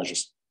Picardie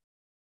measures.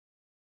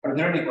 Are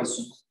there any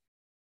questions?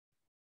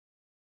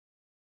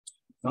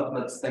 Not,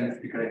 let's thank the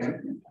speaker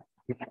again.